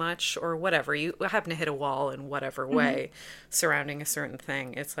become too much," or whatever. You happen to hit a wall in whatever Hmm. way surrounding a certain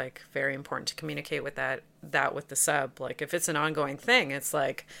thing. It's like very important to communicate with that with the sub. Like if it's an ongoing thing, it's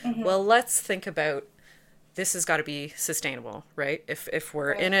like, Hmm. "Well, let's think about this has got to be sustainable, right? If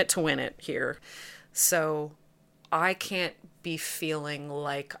we're Right. in it to win it here." So, I can't be feeling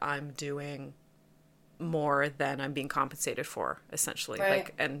like I'm doing more than I'm being compensated for, essentially. Right.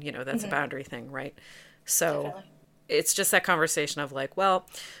 Like, and that's a boundary thing, right? So Definitely. it's just that conversation of like, well,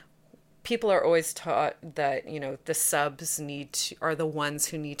 people are always taught that, the subs are the ones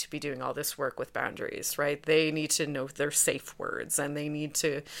who need to be doing all this work with boundaries, right? They need to know their safe words, and they need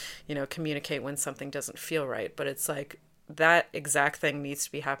to, communicate when something doesn't feel right. But it's like that exact thing needs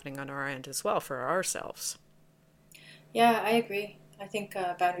to be happening on our end as well for ourselves. Yeah, I agree. I think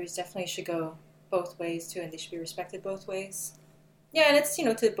boundaries definitely should go both ways too, and they should be respected both ways. Yeah, and it's,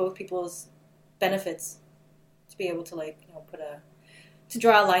 to both people's benefits to be able to to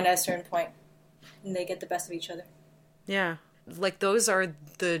draw a line at a certain point, and they get the best of each other. Yeah. Like those are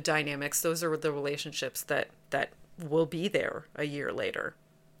the dynamics. Those are the relationships that will be there a year later,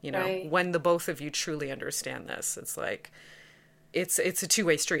 Right. when the both of you truly understand this. It's like, it's a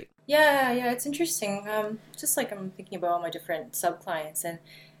two-way street. Yeah, it's interesting. Just like I'm thinking about all my different sub-clients, and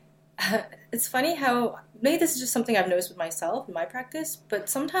it's funny how, maybe this is just something I've noticed with myself in my practice, but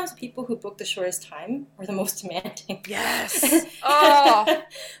sometimes people who book the shortest time are the most demanding. Yes. Oh.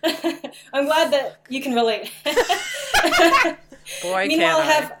 I'm glad that you can relate. Boy, Meanwhile,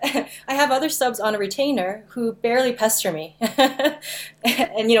 can I have other subs on a retainer who barely pester me.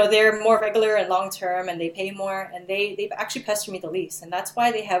 And, they're more regular and long-term, and they pay more, and they've actually pestered me the least. And that's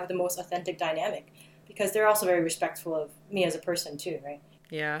why they have the most authentic dynamic, because they're also very respectful of me as a person, too, right?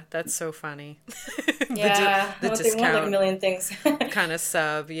 Yeah, that's so funny. Yeah, the they want like a discount million things. kind of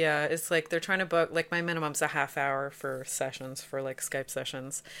sub. Yeah, it's like they're trying to book, like my minimum's a half hour for sessions, for like Skype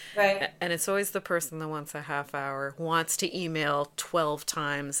sessions. Right. And it's always the person that wants a half hour, wants to email 12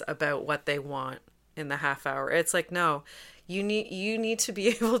 times about what they want in the half hour. It's like, no, you need to be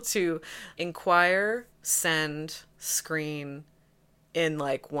able to inquire, send, screen in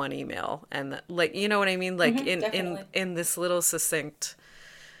like one email, and like, you know what I mean? Like in this little succinct.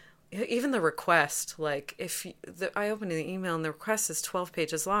 Even the request, like if I open the email and the request is 12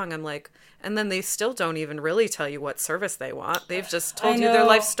 pages long, I'm like, and then they still don't even really tell you what service they want. They've just told you their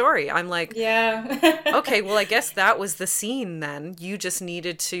life story. I'm like, yeah. Okay, well, I guess that was the scene then. You just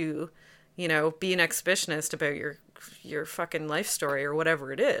needed to, be an exhibitionist about your fucking life story or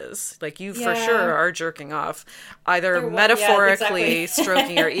whatever it is. Like you for sure are jerking off, either metaphorically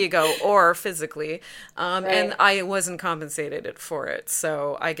stroking your ego or physically. Right. And I wasn't compensated for it.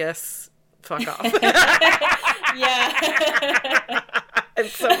 So I guess fuck off. Yeah. In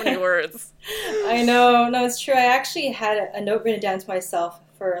so many words. I know. No, it's true. I actually had a note written down to myself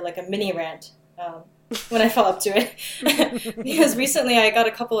for like a mini rant. When I fell up to it. Because recently I got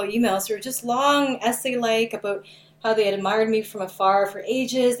a couple of emails that were just long essay-like about how they had admired me from afar for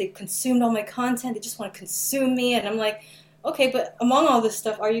ages. They consumed all my content. They just want to consume me. And I'm like, okay, but among all this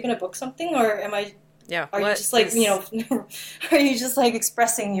stuff, are you going to book something? Or am I... Yeah. Are you just like, are you just like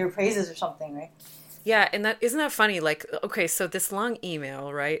expressing your praises or something, right? Yeah, and isn't that funny? Like, okay, so this long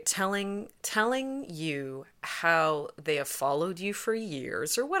email, right, telling you how they have followed you for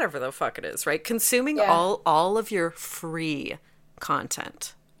years or whatever the fuck it is, right? Consuming all of your free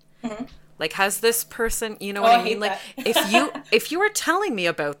content. Mm-hmm. Like, has this person, you know what I mean? Like, if you are telling me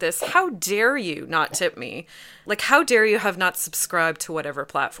about this, how dare you not tip me? Like, how dare you have not subscribed to whatever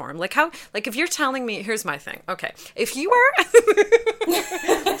platform? Like, if you're telling me, here's my thing. Okay, if you are,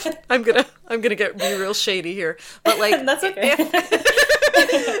 I'm gonna be real shady here, but like, that's okay.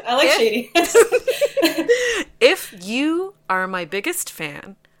 I like shady. If you are my biggest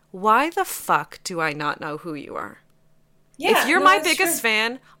fan, why the fuck do I not know who you are? Yeah, if you're my biggest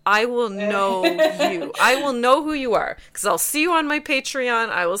fan, I will know you. I will know who you are because I'll see you on my Patreon.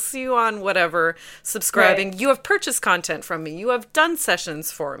 I will see you on whatever, subscribing. Right. You have purchased content from me. You have done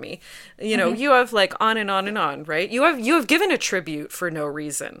sessions for me. You know, you have like on and on and on, right? You have given a tribute for no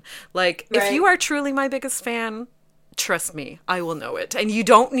reason. Like if you are truly my biggest fan, trust me, I will know it. And you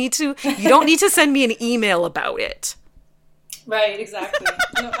don't need to send me an email about it. Right, exactly.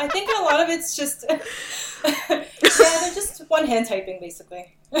 I think a lot of it's just they're just one hand typing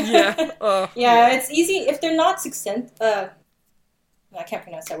basically. Yeah. It's easy if they're not succinct. I can't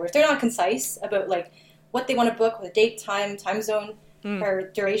pronounce that word. If they're not concise about like what they want to book, the date, time zone, or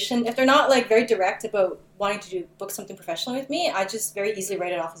duration. If they're not like very direct about wanting to book something professionally with me, I just very easily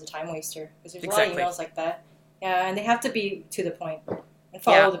write it off as a time waster because there's a lot of emails like that. Yeah, and they have to be to the point and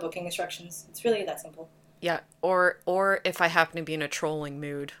follow the booking instructions. It's really that simple. Yeah, or if I happen to be in a trolling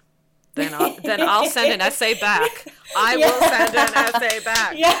mood, then I'll send an essay back. I will send an essay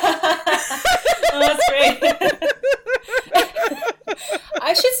back. Yeah, that's great.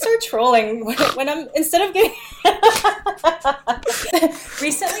 I should start trolling when I'm instead of getting.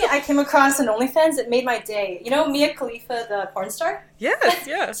 Recently, I came across an OnlyFans that made my day. You know Mia Khalifa, the porn star? Yes,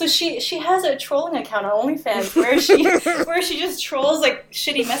 yeah. So she has a trolling account on OnlyFans where she just trolls like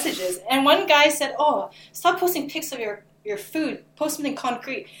shitty messages. And one guy said, "Oh, stop posting pics of your food. Post something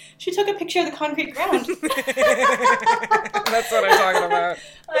concrete." She took a picture of the concrete ground. That's what I'm talking about.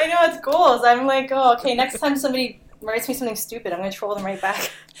 I know, it's goals. I'm like, oh, okay, next time somebody writes me something stupid, I'm going to troll them right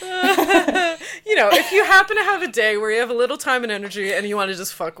back. You know, if you happen to have a day where you have a little time and energy and you want to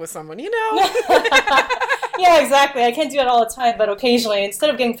just fuck with someone, you know. Yeah, exactly. I can't do it all the time, but occasionally, instead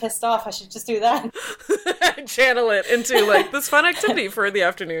of getting pissed off, I should just do that. Channel it into, like, this fun activity for the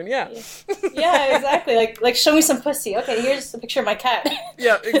afternoon, yeah. Yeah, exactly. Like show me some pussy. Okay, here's a picture of my cat.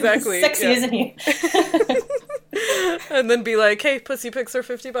 Yeah, exactly. Sexy, yeah. isn't he? And then be like, hey, pussy pics are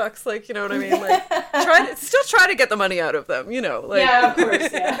 $50. Like, you know what I mean? Like, still try to get the money out of them, you know. Like. Yeah, of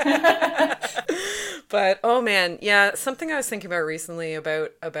course, yeah. But, oh man, yeah, something I was thinking about recently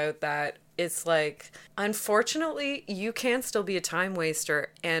about that, it's like, unfortunately, you can still be a time waster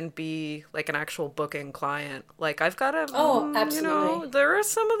and be, like, an actual booking client. Like, I've got a, absolutely. you know, there are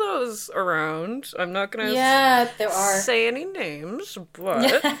some of those around. I'm not going to there are. say any names,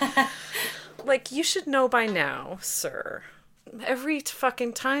 but, like, you should know by now, sir. Every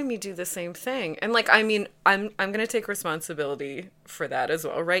fucking time you do the same thing. And, like, I mean, I'm going to take responsibility for that as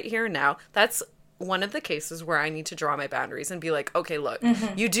well, right here and now. That's one of the cases where I need to draw my boundaries and be like, okay, look,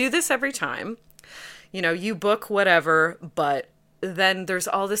 you do this every time, you know, you book whatever, but then there's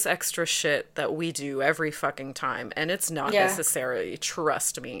all this extra shit that we do every fucking time, and it's not necessary,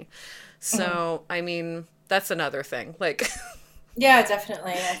 trust me. So, I mean, that's another thing. Like, yeah,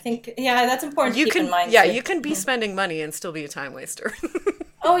 definitely. I think, that's important to keep in mind. Yeah, too. you can be spending money and still be a time waster.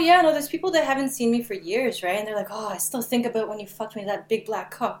 Oh, yeah, no, there's people that haven't seen me for years, right? And they're like, oh, I still think about when you fucked me, that big black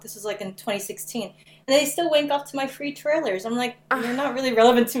cock. This was like in 2016. And they still wank off to my free trailers. I'm like, you're not really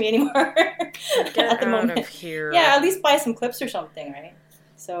relevant to me anymore Get at the moment. Out of here. Yeah, at least buy some clips or something, right?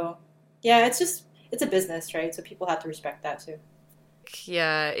 So, yeah, it's a business, right? So people have to respect that too.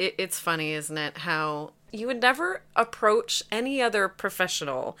 Yeah, it's funny, isn't it? How you would never approach any other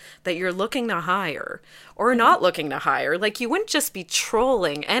professional that you're looking to hire or not looking to hire. Like, you wouldn't just be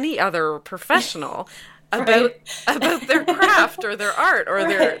trolling any other professional about their craft or their art or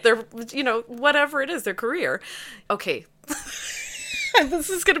their you know, whatever it is, their career. Okay. This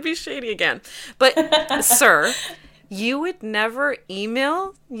is going to be shady again. But, sir, you would never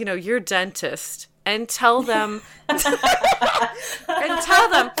email, you know, your dentist and tell them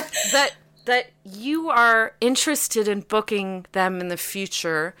that you are interested in booking them in the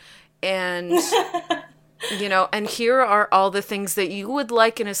future, and you know, and here are all the things that you would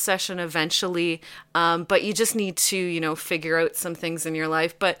like in a session eventually, but you just need to, you know, figure out some things in your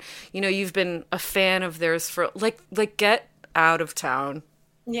life. But, you know, you've been a fan of theirs for like get out of town.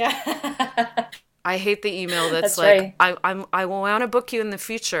 Yeah. I hate the email that's like, right. I want to book you in the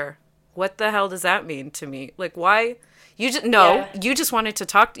future. What the hell does that mean to me? Like, why? You just wanted to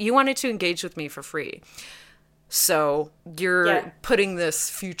talk. You wanted to engage with me for free. So you're putting this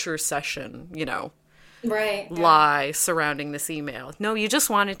future session, you know, lie surrounding this email. No, you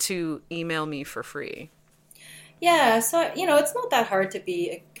just wanted to email me for free. Yeah. So, you know, it's not that hard to be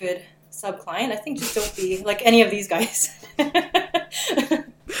a good sub-client. I think just don't be like any of these guys.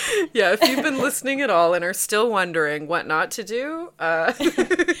 Yeah, if you've been listening at all and are still wondering what not to do,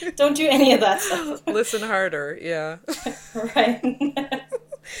 don't do any of that stuff. Listen harder, yeah. Right.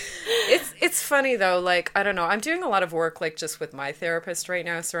 It's funny though, like, I don't know, I'm doing a lot of work like just with my therapist right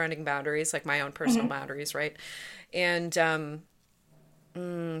now surrounding boundaries, like my own personal boundaries, right? And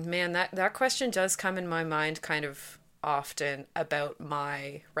man, that question does come in my mind kind of often about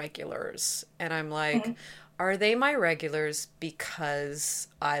my regulars, and I'm like, are they my regulars because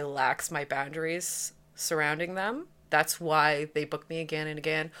I lax my boundaries surrounding them? That's why they book me again and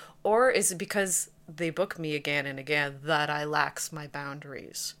again? Or is it because they book me again and again that I lax my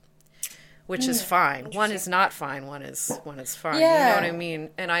boundaries? Which is fine. One is not fine. One is fine. Yeah. You know what I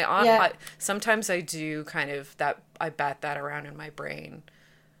mean? And I sometimes I do kind of that. I bat that around in my brain.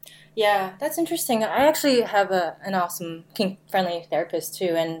 Yeah, that's interesting. I actually have an awesome kink-friendly therapist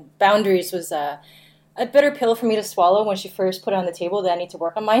too, and boundaries was a bitter pill for me to swallow when she first put it on the table that I need to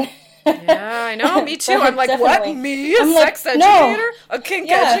work on mine. Yeah, I know. Me too. I'm like, definitely. what? Me? A sex educator? A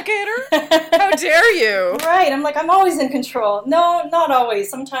kink educator? How dare you? Right. I'm like, I'm always in control. No, not always.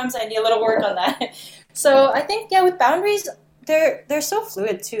 Sometimes I need a little work on that. So I think, with boundaries, they're so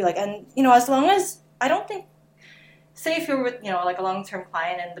fluid too. Like, and, you know, as long as, I don't think, say if you're with, you know, like a long-term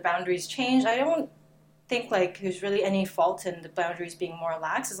client and the boundaries change, I don't think like there's really any fault in the boundaries being more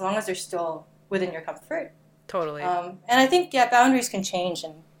lax as long as they're still within your comfort. Totally. And I think, boundaries can change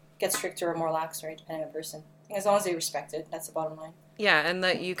and get stricter or more lax, right, depending on the person. As long as they respect it, that's the bottom line. Yeah, and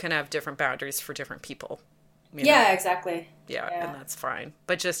that you can have different boundaries for different people. Yeah, exactly. Yeah, and that's fine.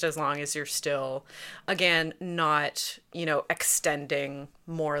 But just as long as you're still, again, not, extending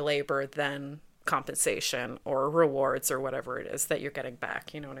more labor than compensation or rewards or whatever it is that you're getting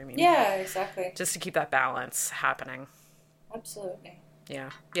back. You know what I mean? Yeah, exactly. Just to keep that balance happening. Absolutely. Yeah.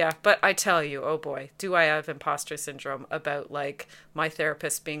 Yeah. But I tell you, oh boy, do I have imposter syndrome about like my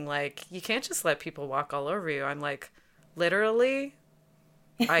therapist being like, you can't just let people walk all over you. I'm like, literally?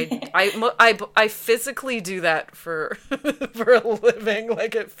 I physically do that for for a living.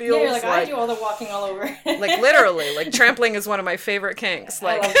 Like it feels you're like I do all the walking all over. Like literally, like trampling is one of my favorite kinks.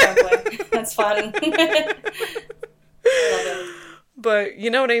 Like I love trampling. That's fun. I love it. But you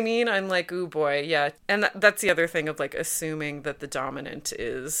know what I mean? I'm like, ooh boy, yeah. And that's the other thing of like assuming that the dominant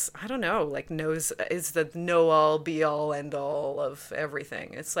is, I don't know, like is the know all be all end all of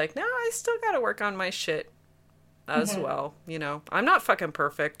everything. It's like, no, I still gotta work on my shit as well, I'm not fucking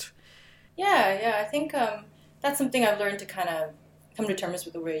perfect. Yeah, I think that's something I've learned to kind of come to terms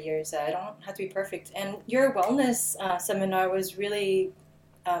with over the years, that I don't have to be perfect. And your wellness seminar was really,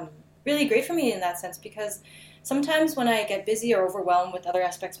 really great for me in that sense, because sometimes when I get busy or overwhelmed with other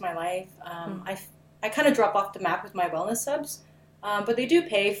aspects of my life, I kind of drop off the map with my wellness subs, but they do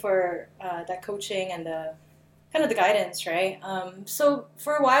pay for that coaching and the kind of the guidance, right? So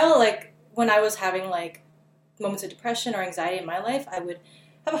for a while, like when I was having like moments of depression or anxiety in my life, I would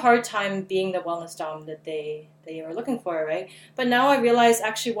have a hard time being the wellness dom that they were looking for, right? But now I realize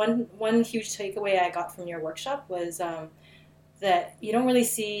actually one huge takeaway I got from your workshop was that you don't really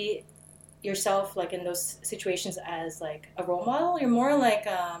see yourself like in those situations as like a role model. You're more like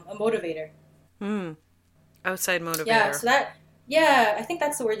a motivator. Outside motivator. I think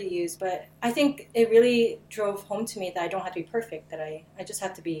that's the word you use, but I think it really drove home to me that I don't have to be perfect, that I just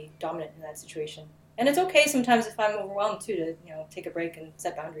have to be dominant in that situation. And it's okay sometimes if I'm overwhelmed too to, take a break and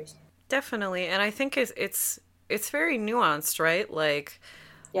set boundaries. Definitely. And I think it's very nuanced, right? Like,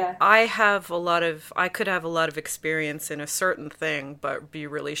 yeah, I could have a lot of experience in a certain thing, but be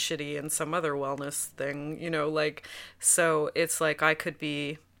really shitty in some other wellness thing, so it's like I could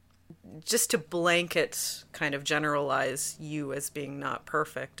be, just to blanket kind of generalize you as being not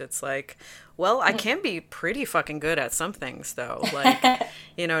perfect. It's like, well, I can be pretty fucking good at some things though. Like,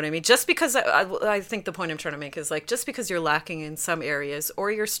 you know what I mean? Just because I think the point I'm trying to make is like, just because you're lacking in some areas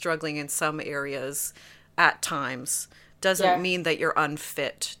or you're struggling in some areas at times doesn't mean that you're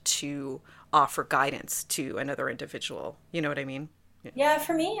unfit to offer guidance to another individual. You know what I mean? Yeah,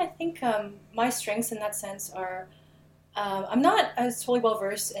 for me, I think my strengths in that sense are, I'm not as totally well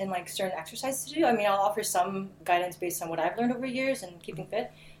versed in like certain exercises to do. I mean, I'll offer some guidance based on what I've learned over years and keeping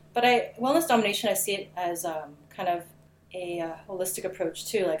fit. But wellness domination, I see it as kind of a holistic approach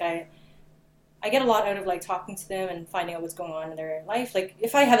too. Like I get a lot out of like talking to them and finding out what's going on in their life. Like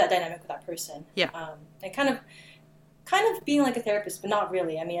if I have that dynamic with that person, and kind of being like a therapist, but not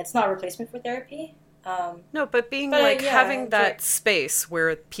really. I mean, it's not a replacement for therapy. No, but having that space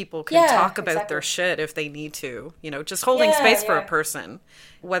where people can talk about their shit if they need to, just holding space for a person,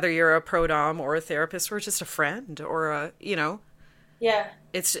 whether you're a pro dom or a therapist or just a friend or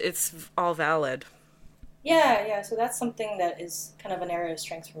it's all valid. Yeah. So that's something that is kind of an area of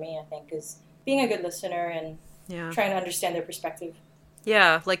strength for me, I think, is being a good listener and trying to understand their perspective.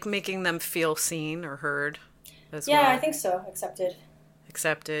 Yeah, like making them feel seen or heard as well. Yeah, I think so.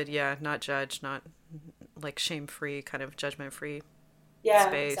 Accepted, not judged, not like shame-free, kind of judgment-free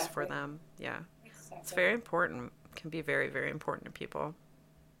space for them. Yeah, exactly. It's very important. It can be very, very important to people.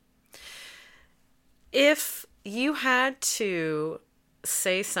 If you had to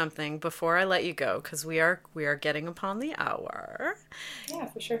say something before I let you go, because we are getting upon the hour. Yeah,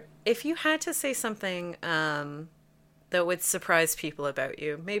 for sure. If you had to say something that would surprise people about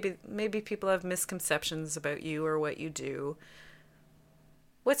you, maybe people have misconceptions about you or what you do,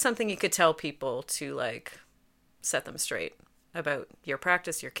 what's something you could tell people to like set them straight about your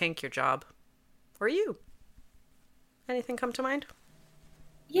practice, your kink, your job, or you? Anything come to mind?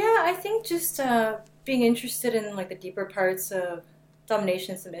 Yeah, I think just being interested in like the deeper parts of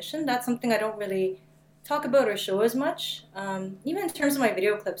domination and submission. That's something I don't really talk about or show as much. Even in terms of my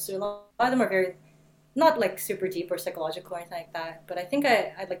video clips, a lot of them are very, not like super deep or psychological or anything like that. But I think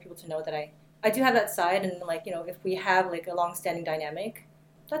I'd like people to know that I do have that side, and like, if we have like a long-standing dynamic,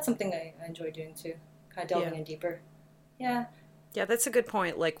 that's something I enjoy doing too, kind of delving in deeper. Yeah, that's a good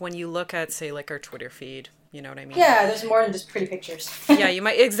point. Like when you look at, say, like our Twitter feed, you know what I mean? Yeah, there's more than just pretty pictures. Yeah, you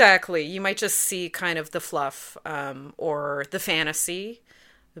might just see kind of the fluff or the fantasy,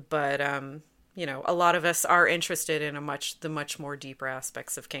 but you know, a lot of us are interested in the much more deeper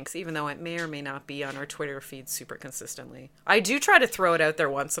aspects of kinks, even though it may or may not be on our Twitter feed super consistently. I do try to throw it out there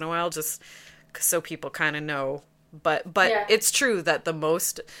once in a while, just so people kind of know. But it's true that the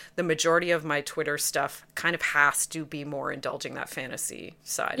majority of my Twitter stuff kind of has to be more indulging that fantasy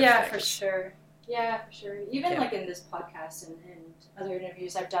side. Yeah, for sure. Yeah, for sure. Even like in this podcast and other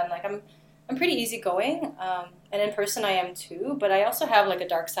interviews I've done, like I'm pretty easygoing, and in person I am too. But I also have like a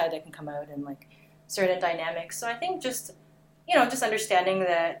dark side that can come out in like certain dynamics. So I think just understanding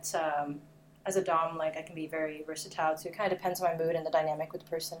that as a dom, like I can be very versatile too. It kind of depends on my mood and the dynamic with the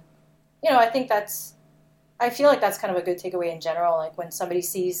person. You know, I feel like that's kind of a good takeaway in general. Like when somebody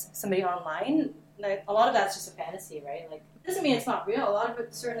sees somebody online, like a lot of that's just a fantasy, right? Like it doesn't mean it's not real. A lot of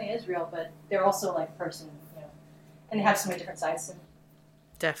it certainly is real, but they're also like a person, you know, and they have so many different sides to them.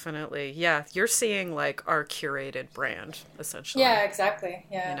 Definitely. Yeah. You're seeing like our curated brand, essentially. Yeah, exactly.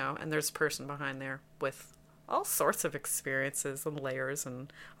 Yeah. You know, and there's a person behind there with all sorts of experiences and layers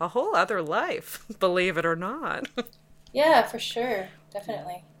and a whole other life, believe it or not. Yeah, for sure.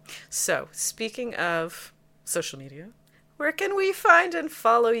 Definitely. So, speaking of social media, where can we find and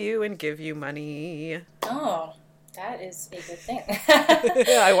follow you and give you money? Oh, that is a good thing.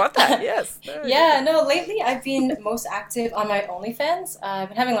 I want that, yes. Lately I've been most active on my OnlyFans. I've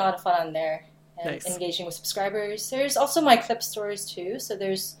been having a lot of fun on there and engaging with subscribers. There's also my clip stores too. So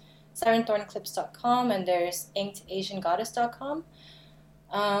there's SirenThornClips.com and there's InkedAsianGoddess.com.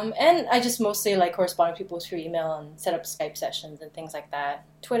 And I just mostly like correspond with people through email and set up Skype sessions and things like that.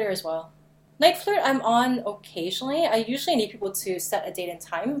 Twitter as well. Night Flirt I'm on occasionally. I usually need people to set a date and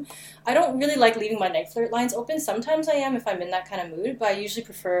time. I don't really like leaving my Night Flirt lines open. Sometimes I am if I'm in that kind of mood, but I usually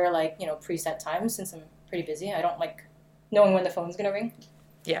prefer like, you know, preset times since I'm pretty busy. I don't like knowing when the phone's gonna ring.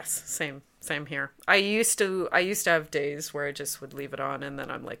 Yes, same here. I used to have days where I just would leave it on and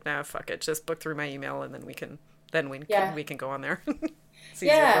then I'm like, nah, fuck it. Just book through my email and then we can go on there. It's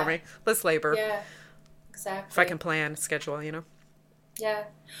easier for me. Less labor. Yeah, exactly. If I can plan, schedule, you know. Yeah.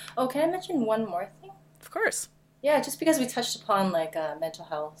 Oh, can I mention one more thing? Of course. Yeah, just because we touched upon like mental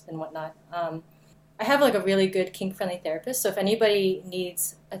health and whatnot. I have like a really good kink-friendly therapist. So if anybody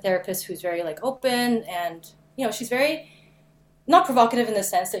needs a therapist who's very like open and, you know, she's very not provocative in the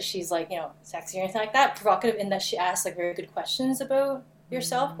sense that she's like, you know, sexy or anything like that. Provocative in that she asks like very good questions about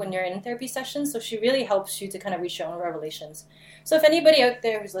yourself when you're in therapy sessions. So she really helps you to kind of reach your own revelations. So if anybody out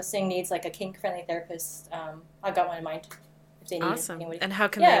there who's listening needs like a kink-friendly therapist, I've got one in mind. If they need awesome. Anybody. And how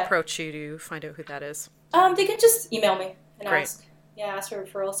can they approach you to find out who that is? They can just email me and Great. ask for a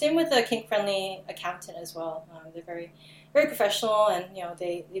referral. Same with a kink-friendly accountant as well. They're very, very professional, and you know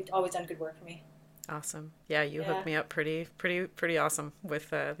they've always done good work for me. Awesome. Yeah, you hooked me up pretty awesome with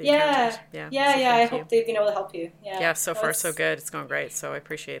the accountant. Yeah. I hope they've been able to help you. Yeah. So far so good. It's going great. So I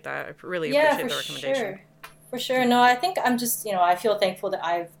appreciate that. I really appreciate the recommendation. For sure. No, I think I'm just, you know, I feel thankful that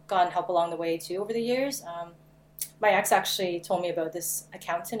I've gotten help along the way too over the years. My ex actually told me about this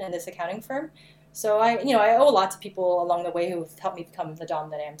accountant and this accounting firm. So I owe a lot to people along the way who've helped me become the dom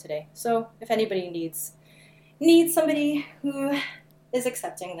that I am today. So if anybody needs somebody who is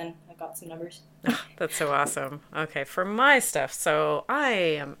accepting, then I've got some numbers. Oh, that's so awesome. Okay, for my stuff, so I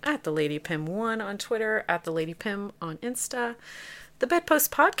am at the Lady Pim 1 on Twitter, at the Lady Pim on Insta, the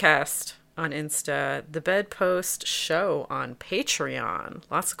Bedpost Podcast on Insta, the Bedpost Show on Patreon.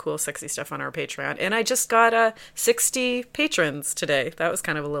 Lots of cool, sexy stuff on our Patreon. And I just got 60 patrons today. That was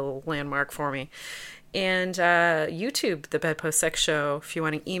kind of a little landmark for me. And YouTube, the Bedpost Sex Show. If you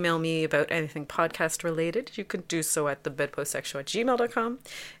want to email me about anything podcast related, you can do so at thebedpostsexshow@gmail.com.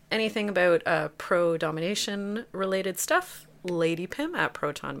 Anything about pro-domination related stuff,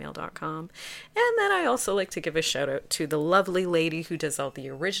 ladypim@protonmail.com. And then I also like to give a shout out to the lovely lady who does all the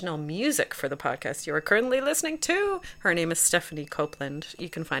original music for the podcast you are currently listening to. Her name is Stephanie Copeland. You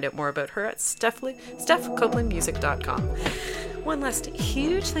can find out more about her at stephcopelandmusic.com. One last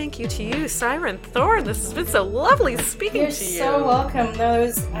huge thank you to you, Siren Thorn. This has been so lovely speaking to you. You're so welcome.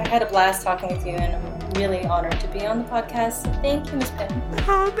 I had a blast talking with you, and I'm really honored to be on the podcast. So thank you, Ms. Pim.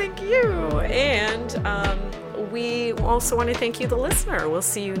 Oh, thank you. And we also want to thank you, the listener. We'll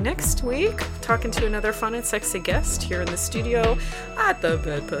see you next week, talking to another fun and sexy guest here in the studio at the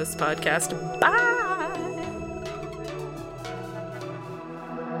Bedpost Podcast. Bye!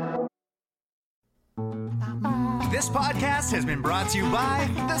 This podcast has been brought to you by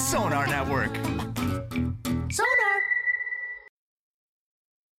the Sonar Network.